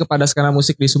kontribusi kepada skena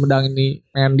musik di Sumedang ini.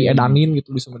 Pengen diedanin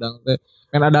gitu di Sumedang.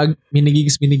 Kan ada mini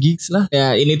gigs lah.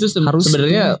 Ya ini tuh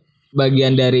sebenarnya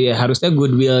bagian dari harusnya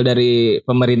goodwill dari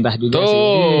pemerintah juga sih.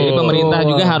 Jadi pemerintah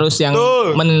juga harus yang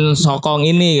mensokong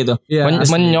ini gitu. Ya,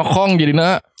 menyokong jadi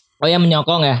nak. Oh ya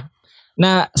menyokong ya.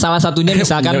 Nah salah satunya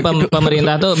misalkan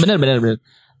pemerintah tuh benar.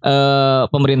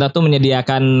 Pemerintah tuh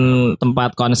menyediakan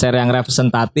tempat konser yang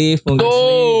representatif mungkin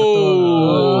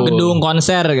betul. Gedung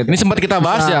konser gitu. Ini sempat kita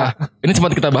bahas ya. Ini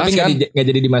sempat kita bahas kan. Gak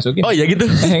jadi dimasukin. Oh iya gitu.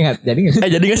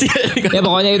 Jadi gak sih? Ya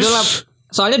pokoknya itulah.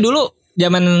 Soalnya dulu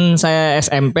zaman saya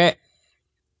SMP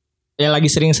ya lagi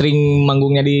sering-sering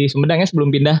manggungnya di Sumedang ya sebelum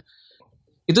pindah.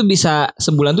 Itu bisa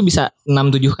sebulan tuh bisa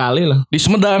 6-7 kali loh. Di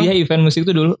Sumedang? Iya event musik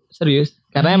tuh dulu serius.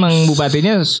 Karena emang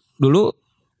bupatinya dulu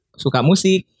suka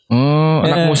musik.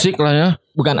 Anak musik lah ya.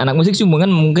 Bukan anak musik sih, mungkin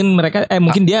mereka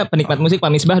mungkin dia penikmat musik Pak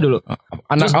Misbah dulu.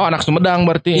 Anak Sumedang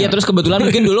berarti. Iya, terus kebetulan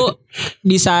mungkin dulu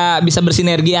bisa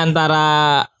bersinergi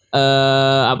antara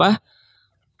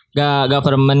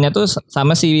governmentnya tuh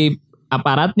sama si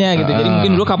aparatnya gitu. Jadi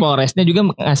mungkin dulu Kapolresnya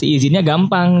juga ngasih izinnya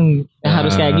gampang.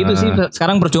 Harus kayak gitu sih.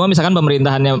 Sekarang percuma misalkan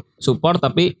pemerintahannya support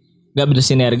tapi gak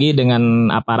bersinergi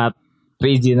dengan aparat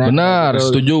perizinan. Benar, gitu.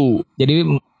 Setuju. Jadi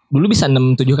dulu bisa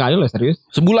 6-7 kali loh serius.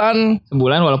 Sebulan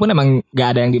walaupun emang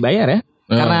gak ada yang dibayar ya.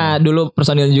 Karena dulu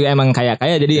personil juga emang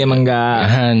kaya-kaya jadi emang gak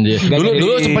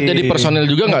dulu sempat jadi personil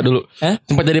juga gak dulu?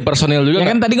 Sempat jadi personil juga ya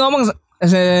kan tadi ngomong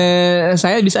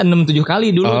saya bisa 6-7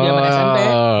 kali dulu zaman SMP.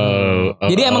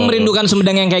 Jadi emang merindukan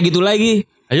Sumedang yang kayak gitu lagi.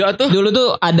 Ayo atuh. Dulu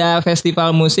tuh ada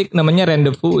festival musik namanya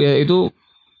Rendezvous ya, itu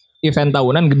event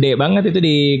tahunan gede banget itu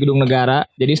di Gedung Negara.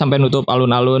 Jadi sampai nutup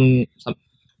alun-alun.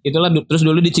 Itulah terus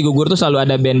dulu di Cigugur tuh selalu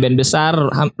ada band-band besar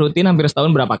rutin hampir setahun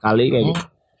berapa kali kayak gitu.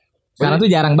 Sekarang tuh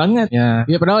jarang banget.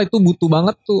 Ya padahal itu butuh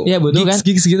banget tuh. Iya butuh kan.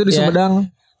 Gigs gitu di Sumedang.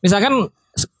 Misalkan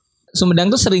Sumedang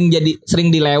tuh sering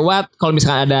dilewat kalau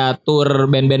misalkan ada tour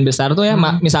band-band besar tuh ya.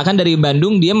 Misalkan dari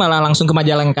Bandung dia malah langsung ke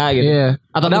Majalengka gitu. Iya.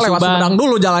 Atau lewat Sumedang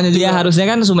dulu jalannya juga. Iya harusnya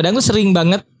kan Sumedang tuh sering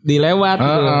banget dilewat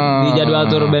gitu. Di jadwal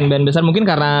tour band-band besar mungkin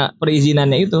karena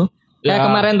perizinannya itu.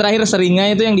 Kayak kemarin terakhir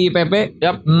Seringai itu yang di IPP,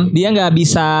 dia nggak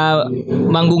bisa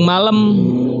manggung malam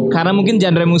karena mungkin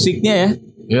genre musiknya ya.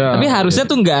 Tapi harusnya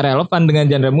tuh nggak relevan dengan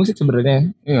genre musik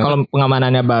sebenarnya. Kalau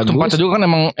pengamanannya bagus. Tempatnya juga kan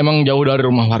emang jauh dari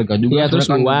rumah warga juga. Iya terus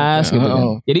luas gitu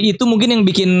kan. Jadi itu mungkin yang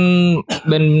bikin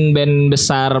band-band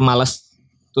besar malas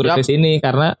turun ke sini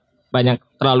karena banyak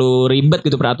terlalu ribet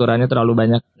gitu peraturannya terlalu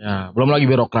banyak. Ya, belum lagi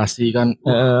birokrasi kan.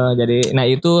 Jadi nah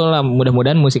itulah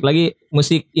mudah-mudahan musik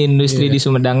industri di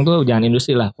Sumedang tuh jangan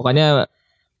industri lah. Pokoknya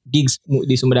gigs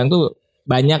di Sumedang tuh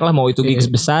banyak lah mau itu gigs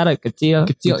besar, kecil.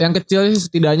 Yang kecil sih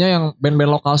setidaknya yang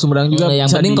band-band lokal Sumedang juga.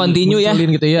 Yang penting continue ya.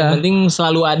 Gitu ya. Yang penting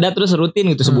selalu ada terus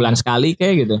rutin gitu sebulan sekali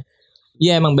kayak gitu.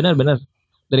 Iya emang benar-benar.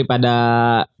 Daripada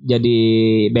jadi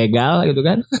begal gitu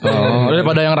kan.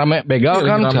 Daripada yang rame begal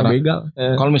kan.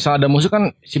 Kalau misalnya ada musik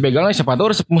kan si begalnya siapa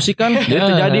tahu resep musik kan. Jadi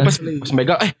terjadi pas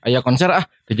begal ayo konser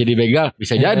terjadi begal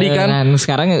bisa jadi kan. Nah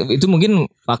sekarang itu mungkin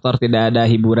faktor tidak ada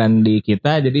hiburan di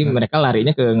kita jadi mereka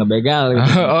larinya ke ngebegal gitu.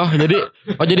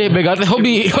 jadi begal teh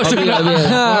hobi.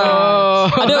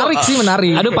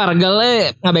 Menarik. Aduh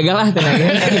pargelnya ngebegal lah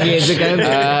tenaganya gitu kan.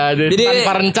 Jadi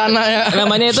tanpa rencana ya.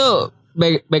 Namanya itu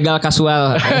begal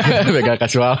kasual. Begal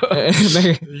kasual.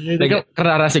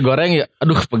 Karena nasi goreng ya.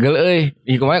 Aduh pegel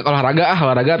kemarin olahraga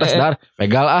atas dar.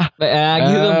 Begal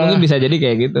gitu mungkin bisa jadi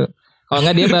kayak gitu. Kalau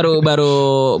enggak dia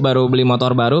baru beli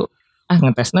motor baru.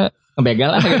 Ngetesnya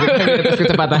ngebegal gitu. Tes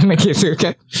kecepatannya gitu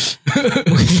kan.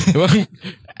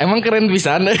 Emang keren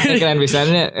pisan. Keren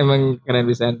pisannya, emang keren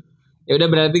pisan. Ya udah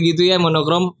berarti gitu ya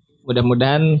Monokrom.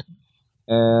 Mudah-mudahan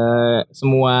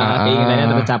semua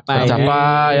keinginannya tercapai ya.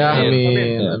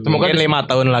 Amin. Mungkin 5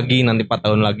 tahun lagi, nanti 4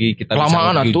 tahun lagi kita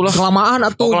kelamaan atuh lah. Kelamaan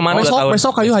atuh.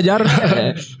 Besok kayu hajar.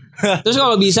 Terus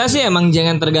kalau bisa sih emang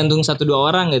jangan tergantung 1-2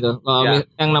 orang gitu. Kalau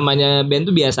yang namanya band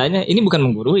tuh biasanya ini bukan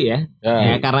menggurui ya.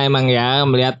 Karena emang ya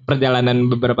melihat perjalanan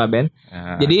beberapa band.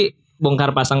 Jadi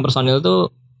bongkar pasang personil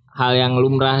tuh hal yang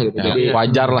lumrah gitu. Jadi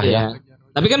wajar lah ya.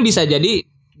 Tapi kan bisa jadi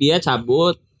dia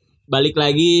cabut balik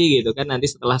lagi gitu kan nanti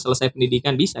setelah selesai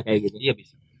pendidikan bisa kayak gitu. Iya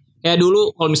bisa. Kayak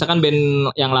dulu kalau misalkan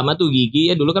band yang lama tuh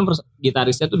Gigi ya dulu kan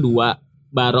gitarisnya tuh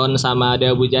 2, Baron sama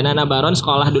Dewa Bujana. Nah Baron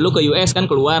sekolah dulu ke US kan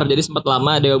keluar jadi sempat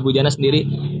lama Dewa Bujana sendiri.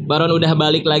 Baron udah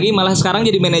balik lagi malah sekarang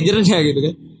jadi manajernya gitu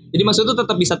kan. Jadi maksud tuh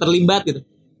tetap bisa terlibat gitu.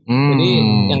 Jadi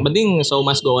yang penting show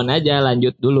must go on aja,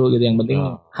 lanjut dulu gitu. Yang penting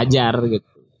hajar gitu.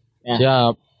 Ya.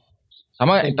 Siap.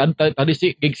 Sama tadi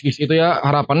sih gigs itu ya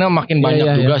harapannya makin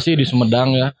banyak juga sih di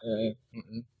Sumedang ya.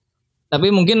 Tapi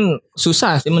mungkin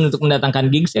susah sih untuk mendatangkan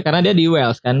gigs ya karena dia di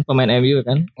Wales kan, pemain MU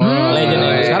kan. Legend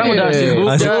MU. Sekarang udah sibuk.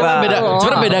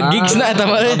 Sebenarnya beda gigs nah eta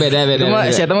mah. Beda.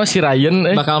 Cuma si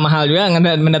Ryan bakal mahal juga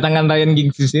mendatangkan Ryan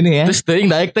gigs di sini ya. Terus teuing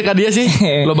daek teh ka dia sih.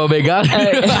 Loba begal.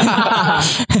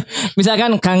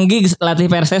 Misalkan Kang Gigs latih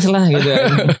Perses lah gitu.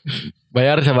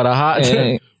 Bayar sabaraha.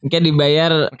 Kayak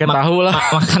dibayar tahu lah.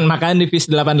 Makan di Fish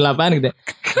 88 gitu.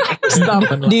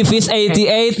 Di Fish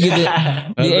 88 gitu.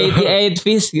 Di 88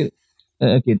 Fish gitu.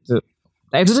 Gitu.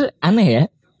 Nah itu tuh aneh ya.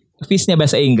 Fish-nya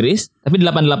bahasa Inggris, tapi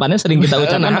 88-nya sering kita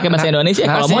ucapkan pakai bahasa Indonesia.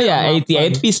 Kalau mau ya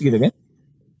 88 Fish gitu kan.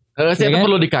 Itu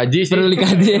perlu dikaji sih. Perlu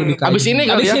dikaji. Abis ini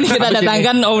kita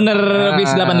datangkan owner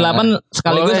Fish 88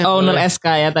 sekaligus owner SK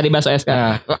ya. Tadi bahasa SK.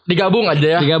 Digabung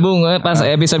aja ya. Digabung pas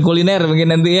episode kuliner mungkin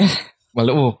nanti ya.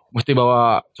 Malu, mesti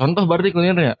bawa contoh berarti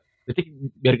kulinernya. Jadi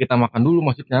biar kita makan dulu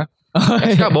maksudnya.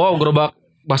 SK bawa gerobak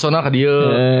basona ke dia.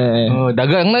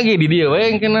 Dagang lagi di dia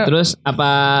we kena. Terus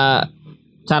apa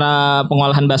cara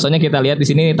pengolahan baksonya kita lihat di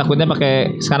sini takutnya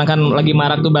pakai sekarang kan lagi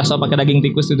marak tuh bakso pakai daging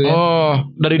tikus gitu ya.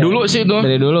 Dari dulu sih itu.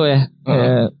 Dari dulu ya.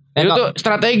 Itu tuh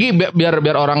strategi biar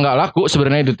orang nggak laku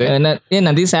sebenarnya itu teh.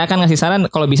 Nanti saya akan ngasih saran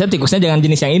kalau bisa tikusnya jangan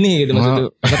jenis yang ini gitu maksudnya.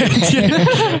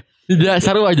 Tidak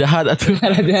seru aja jahat atuh.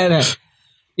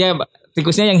 Ya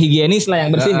tikusnya yang higienis lah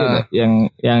yang bersih gitu.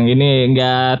 Yang ini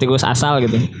enggak tikus asal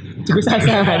gitu. Tikus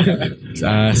asal.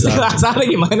 Tikus asal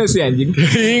gimana sih anjing?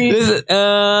 Terus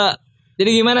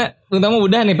jadi gimana? Untung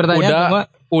udah nih pertanyaan.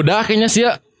 Udah kayaknya sih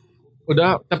ya.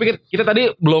 Udah, tapi kita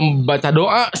tadi belum baca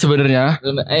doa sebenarnya.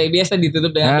 Biasa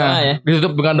ditutup dengan doa ya.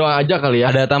 Ditutup dengan doa aja kali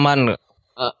ya. Ada taman.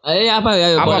 Apa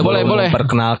ya? Boleh.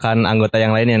 Perkenalkan anggota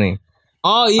yang lainnya nih.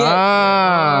 Oh iya.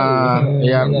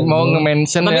 Ya mau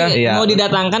nge-mention ya. Tapi mau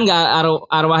didatangkan nggak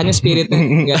arwahnya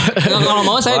spiritnya? Kalau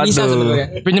mau saya bisa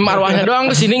sebenarnya. Pinjem arwahnya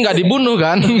doang ke sini nggak dibunuh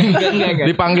kan?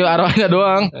 Dipanggil arwahnya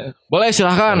doang. Boleh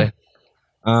silahkan.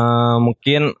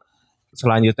 Mungkin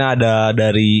selanjutnya ada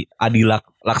dari Adi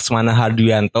Laksmana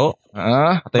Hardianto.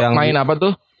 Atau yang main apa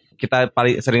tuh? Kita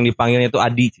paling sering dipanggilnya itu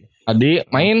Adi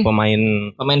main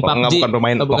pemain PUBG. Bukan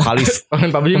pemain vokalis.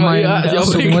 Pemain PUBG mah ya.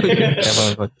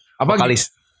 Apa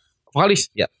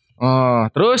vokalis ya.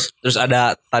 Terus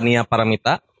ada Tania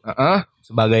Paramita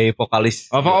sebagai vokalis.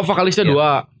 Vokalisnya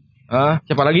 2.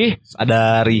 Siapa lagi?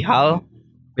 Ada Rihal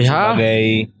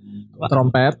sebagai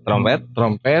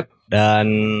trompet dan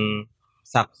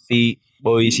Saksi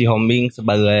Boy Sihombing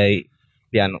sebagai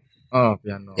piano.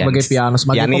 Piano. Sebagai piano,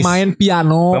 sebagai pemain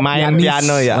piano. Pemain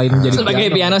piano ya.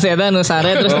 Sebagai piano saya tahu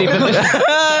nusare terus di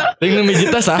tinggal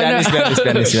mijita sana.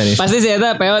 Pianis. Pasti saya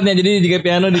tahu peotnya jadi juga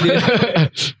piano di dia.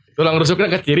 Tulang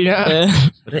rusuknya ke kirinya.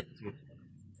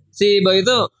 Si Boy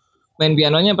itu main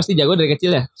pianonya pasti jago dari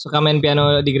kecil ya. Suka main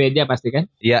piano di gereja pasti kan?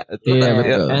 Iya,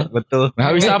 betul. Nah,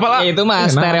 bisa apa lah? Itu mah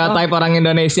stereotip orang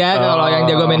Indonesia kalau yang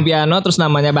jago main piano terus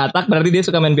namanya Batak berarti dia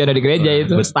suka main piano di gereja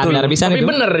itu. Standar bisa itu. Tapi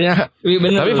bener ya.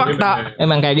 Tapi fakta.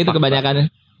 Emang kayak gitu kebanyakan.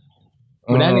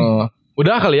 Udah nih.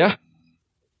 Udah kali ya.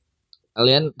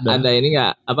 Kalian ada ini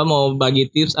enggak apa mau bagi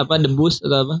tips apa debus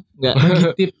atau apa? Enggak. Bagi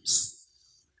tips.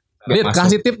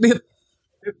 Kasih tip.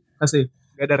 Kasih.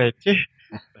 Gak ada receh.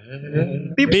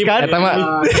 Tips kan?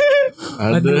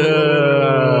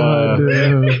 Aduh.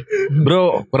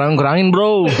 Bro, kurangin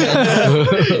bro.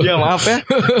 Ya maaf ya.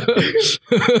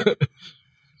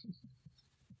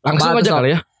 Langsung aja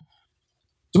kali ya.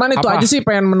 Cuman itu aja sih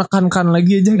pengen menekankan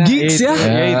lagi aja gigs ya.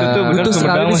 Ya itu tuh benar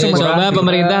Coba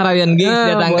pemerintah Ryan Gigs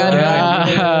datangkan.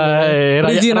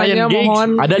 Perizinannya mohon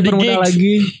ada di gigs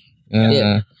lagi.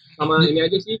 Sama ini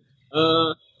aja sih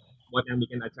buat yang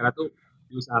bikin acara tuh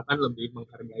diusahakan lebih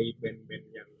menghargai band-band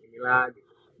yang inilah gitu.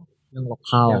 Yang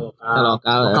lokal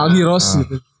Lokal heroes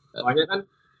gitu. Soalnya kan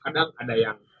kadang ada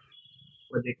yang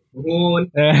project nuhun,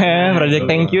 project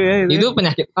thank you ya. Itu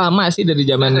penyakit lama sih dari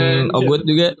zaman Ogut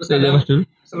juga. Terus Dari zaman dulu.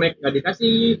 snack gak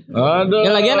dikasih. Aduh.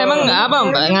 Ya lagian emang apa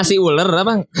ngasih ular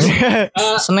apa?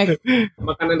 Snack.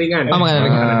 Makanan ringan. Oh makanan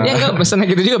ringan. Ya enggak snack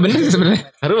itu juga bener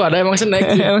sebenarnya. Aduh ada emang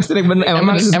snack. Emang snack bener.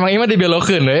 Emang ima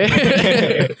dibelokeun we.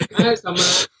 Sama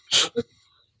apa?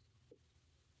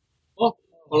 Oh,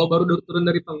 kalau baru turun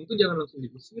dari panggung itu jangan langsung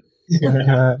diusir.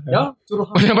 Ya,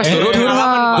 curhat. Pas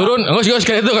turun. Enggak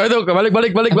kayak itu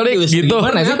balik gitu.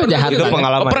 Mana sih penjahat Itu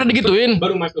pengalaman. Pernah digituin.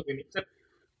 Baru masuk ini. Set.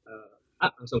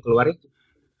 Langsung keluarin.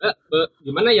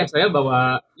 Gimana ya saya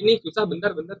bawa ini susah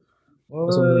bentar.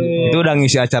 Itu udah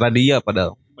ngisi acara dia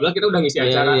padahal. Padahal kita udah ngisi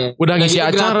acara. Iya. Udah ngisi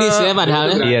acara. Gratis ya padahal.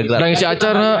 Iya, Udah ngisi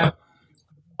acara.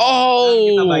 Oh.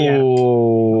 Kita bayar.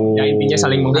 Ya intinya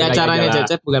saling Di menghargai. acaranya aja lah.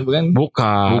 Cecep bukan.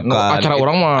 Bukan. Acara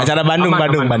orang mah. Acara Bandung.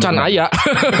 Can aya.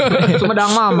 Sumedang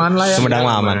Maman lah ya. Sumedang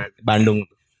Laman, Bandung.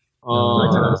 Oh.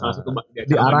 Acara salah satu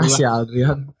Di arah si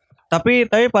Adrian. Tapi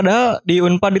padahal di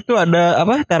Unpad itu ada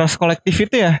apa teras kolektif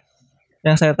itu ya,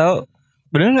 yang saya tahu.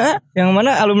 Bener nggak? Yang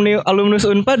mana alumnus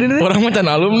Unpad ini? Orang mah can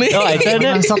alumni. Oh itu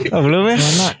ada. Belum ya?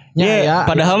 Ya.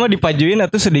 Padahal mah dipajuin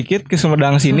atau sedikit ke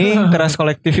Sumedang sini teras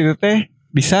kolektif itu teh.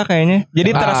 Bisa kayaknya.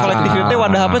 Jadi teras kolektif itu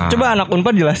wadah apa? Coba anak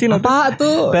Unpad jelasin. Apa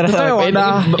tuh? Teras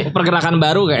Wadah pergerakan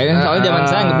baru kayaknya. Soalnya zaman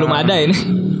saya belum ada ini.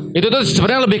 Itu tuh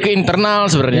sebenarnya lebih ke internal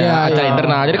sebenarnya, acara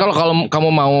internal. Jadi kalau kamu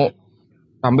mau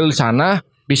tampil di sana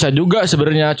bisa juga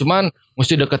sebenarnya, cuman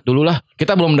mesti deket dulu lah.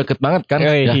 Kita belum deket banget kan.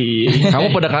 Ya.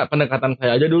 Kamu pendekatan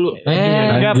saya aja dulu.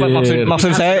 Enggak apa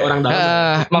maksud saya orang dalam.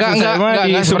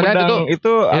 Enggak sebenarnya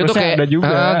itu kayak ada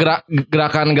juga.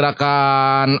 Gerakan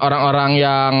orang-orang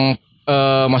yang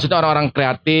maksudnya orang-orang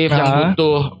kreatif yang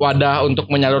butuh wadah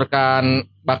untuk menyalurkan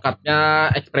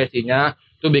bakatnya, ekspresinya,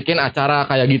 itu bikin acara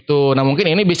kayak gitu. Nah mungkin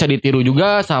ini bisa ditiru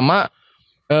juga sama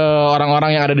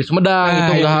orang-orang yang ada di Sumedang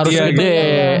gitu. Nggak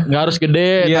harus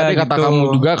gede. Tadi kata gitu.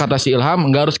 kamu juga, kata si Ilham,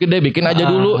 nggak harus gede, bikin aja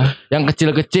dulu yang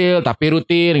kecil-kecil tapi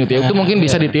rutin gitu ya. Itu mungkin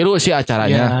bisa ditiru sih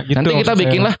acaranya. Gitu, nanti kita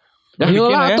bikin lah.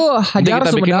 Yolah tuh hajar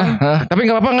Sumedang. Tapi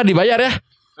nggak apa-apa, nggak dibayar ya.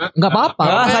 Nggak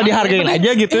apa-apa. Asal dihargain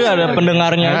aja gitu, ada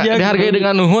pendengarnya aja. Dihargai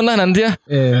dengan nuhun lah nanti ya.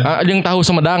 Jeung tahu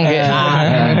Sumedang ge.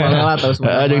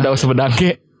 Jeung tahu Sumedang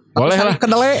ge. Boleh lah.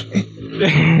 Kedele.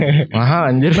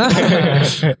 Mahal anjir.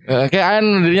 Kayak ayan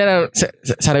dirinya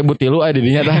 1.000 tilu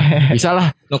dirinya tah. Bisa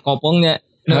lah. No kopongnya.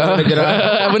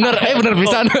 Bener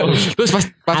pisan. Terus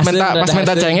pas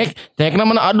minta cengek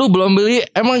mana aduh belum beli.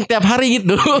 Emang tiap hari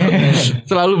gitu.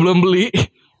 Selalu belum beli.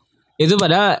 Itu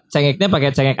padahal cengeknya pakai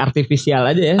cengek artifisial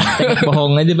aja ya. Cengek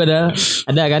bohong aja padahal.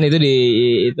 Ada kan itu di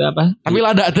itu apa? Tapi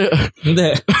lada tuh.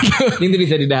 Itu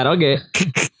bisa didaro ge.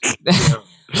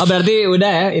 Oh berarti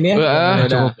udah ya ini ya.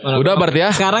 Udah berarti ya.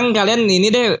 Sekarang kalian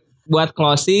ini deh buat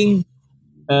closing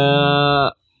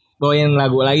bawain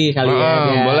lagu lagi kali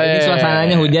ya. Boleh. Ini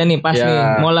suasananya hujan nih pas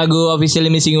nih. Mau lagu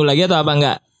Officially Missing You lagi atau apa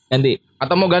enggak? Ganti.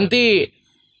 Atau mau ganti?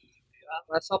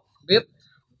 Masuk beat.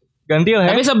 Ganti lah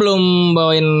ya. Tapi sebelum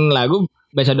bawain lagu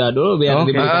baca doa dulu biar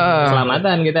diberikan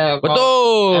keselamatan kita.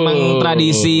 Betul. Emang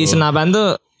tradisi senapan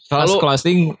tuh selalu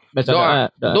closing baca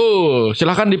doa. Tuh,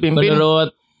 silakan dipimpin.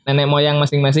 Menurut nenek moyang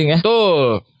masing-masing ya.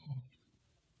 Tuh.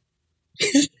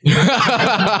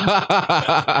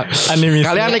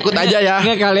 Kalian ikut aja ya.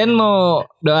 Enggak, kalian mau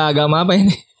doa agama apa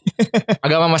ini?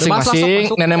 Agama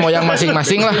masing-masing, nenek moyang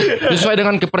masing-masing lah. Sesuai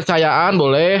dengan kepercayaan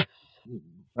boleh.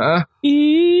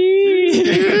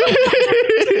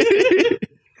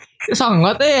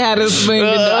 Sangat harus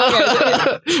memimpin doa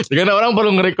karena orang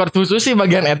perlu nge-record khusus sih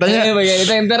bagian etanya. Bagian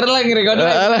itu ntar lah nge-record.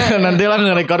 Nanti lah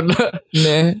nge-record.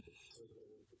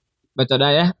 Baca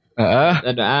doa ya.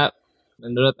 Doa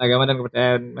menurut agama dan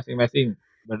kepercayaan masing-masing.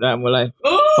 Berdoa mulai.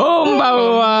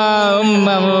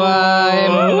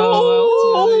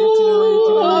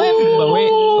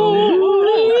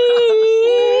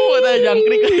 Ada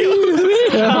jangkrik.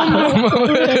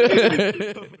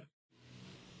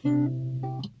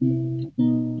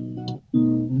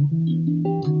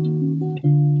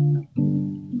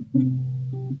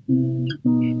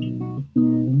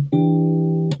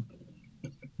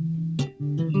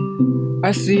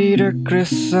 I see the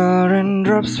crystal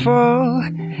raindrops fall,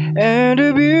 and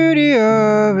the beauty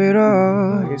of it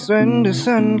all is when the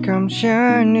sun comes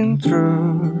shining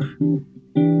through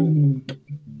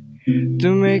to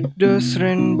make those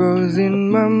rainbows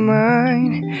in my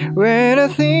mind. When I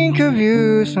think of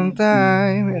you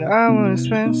sometime, and I wanna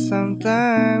spend some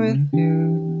time with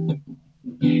you,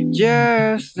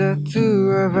 just the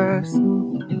two of us.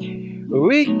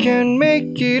 We can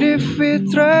make it if we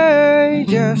try.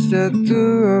 Just the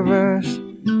two of us.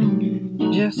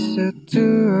 Just the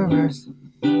two of us.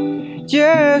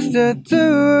 just the two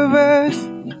of us,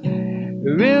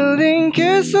 building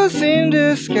castles in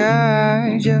the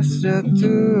sky, just the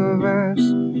two of us,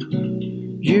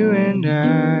 you and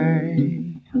I.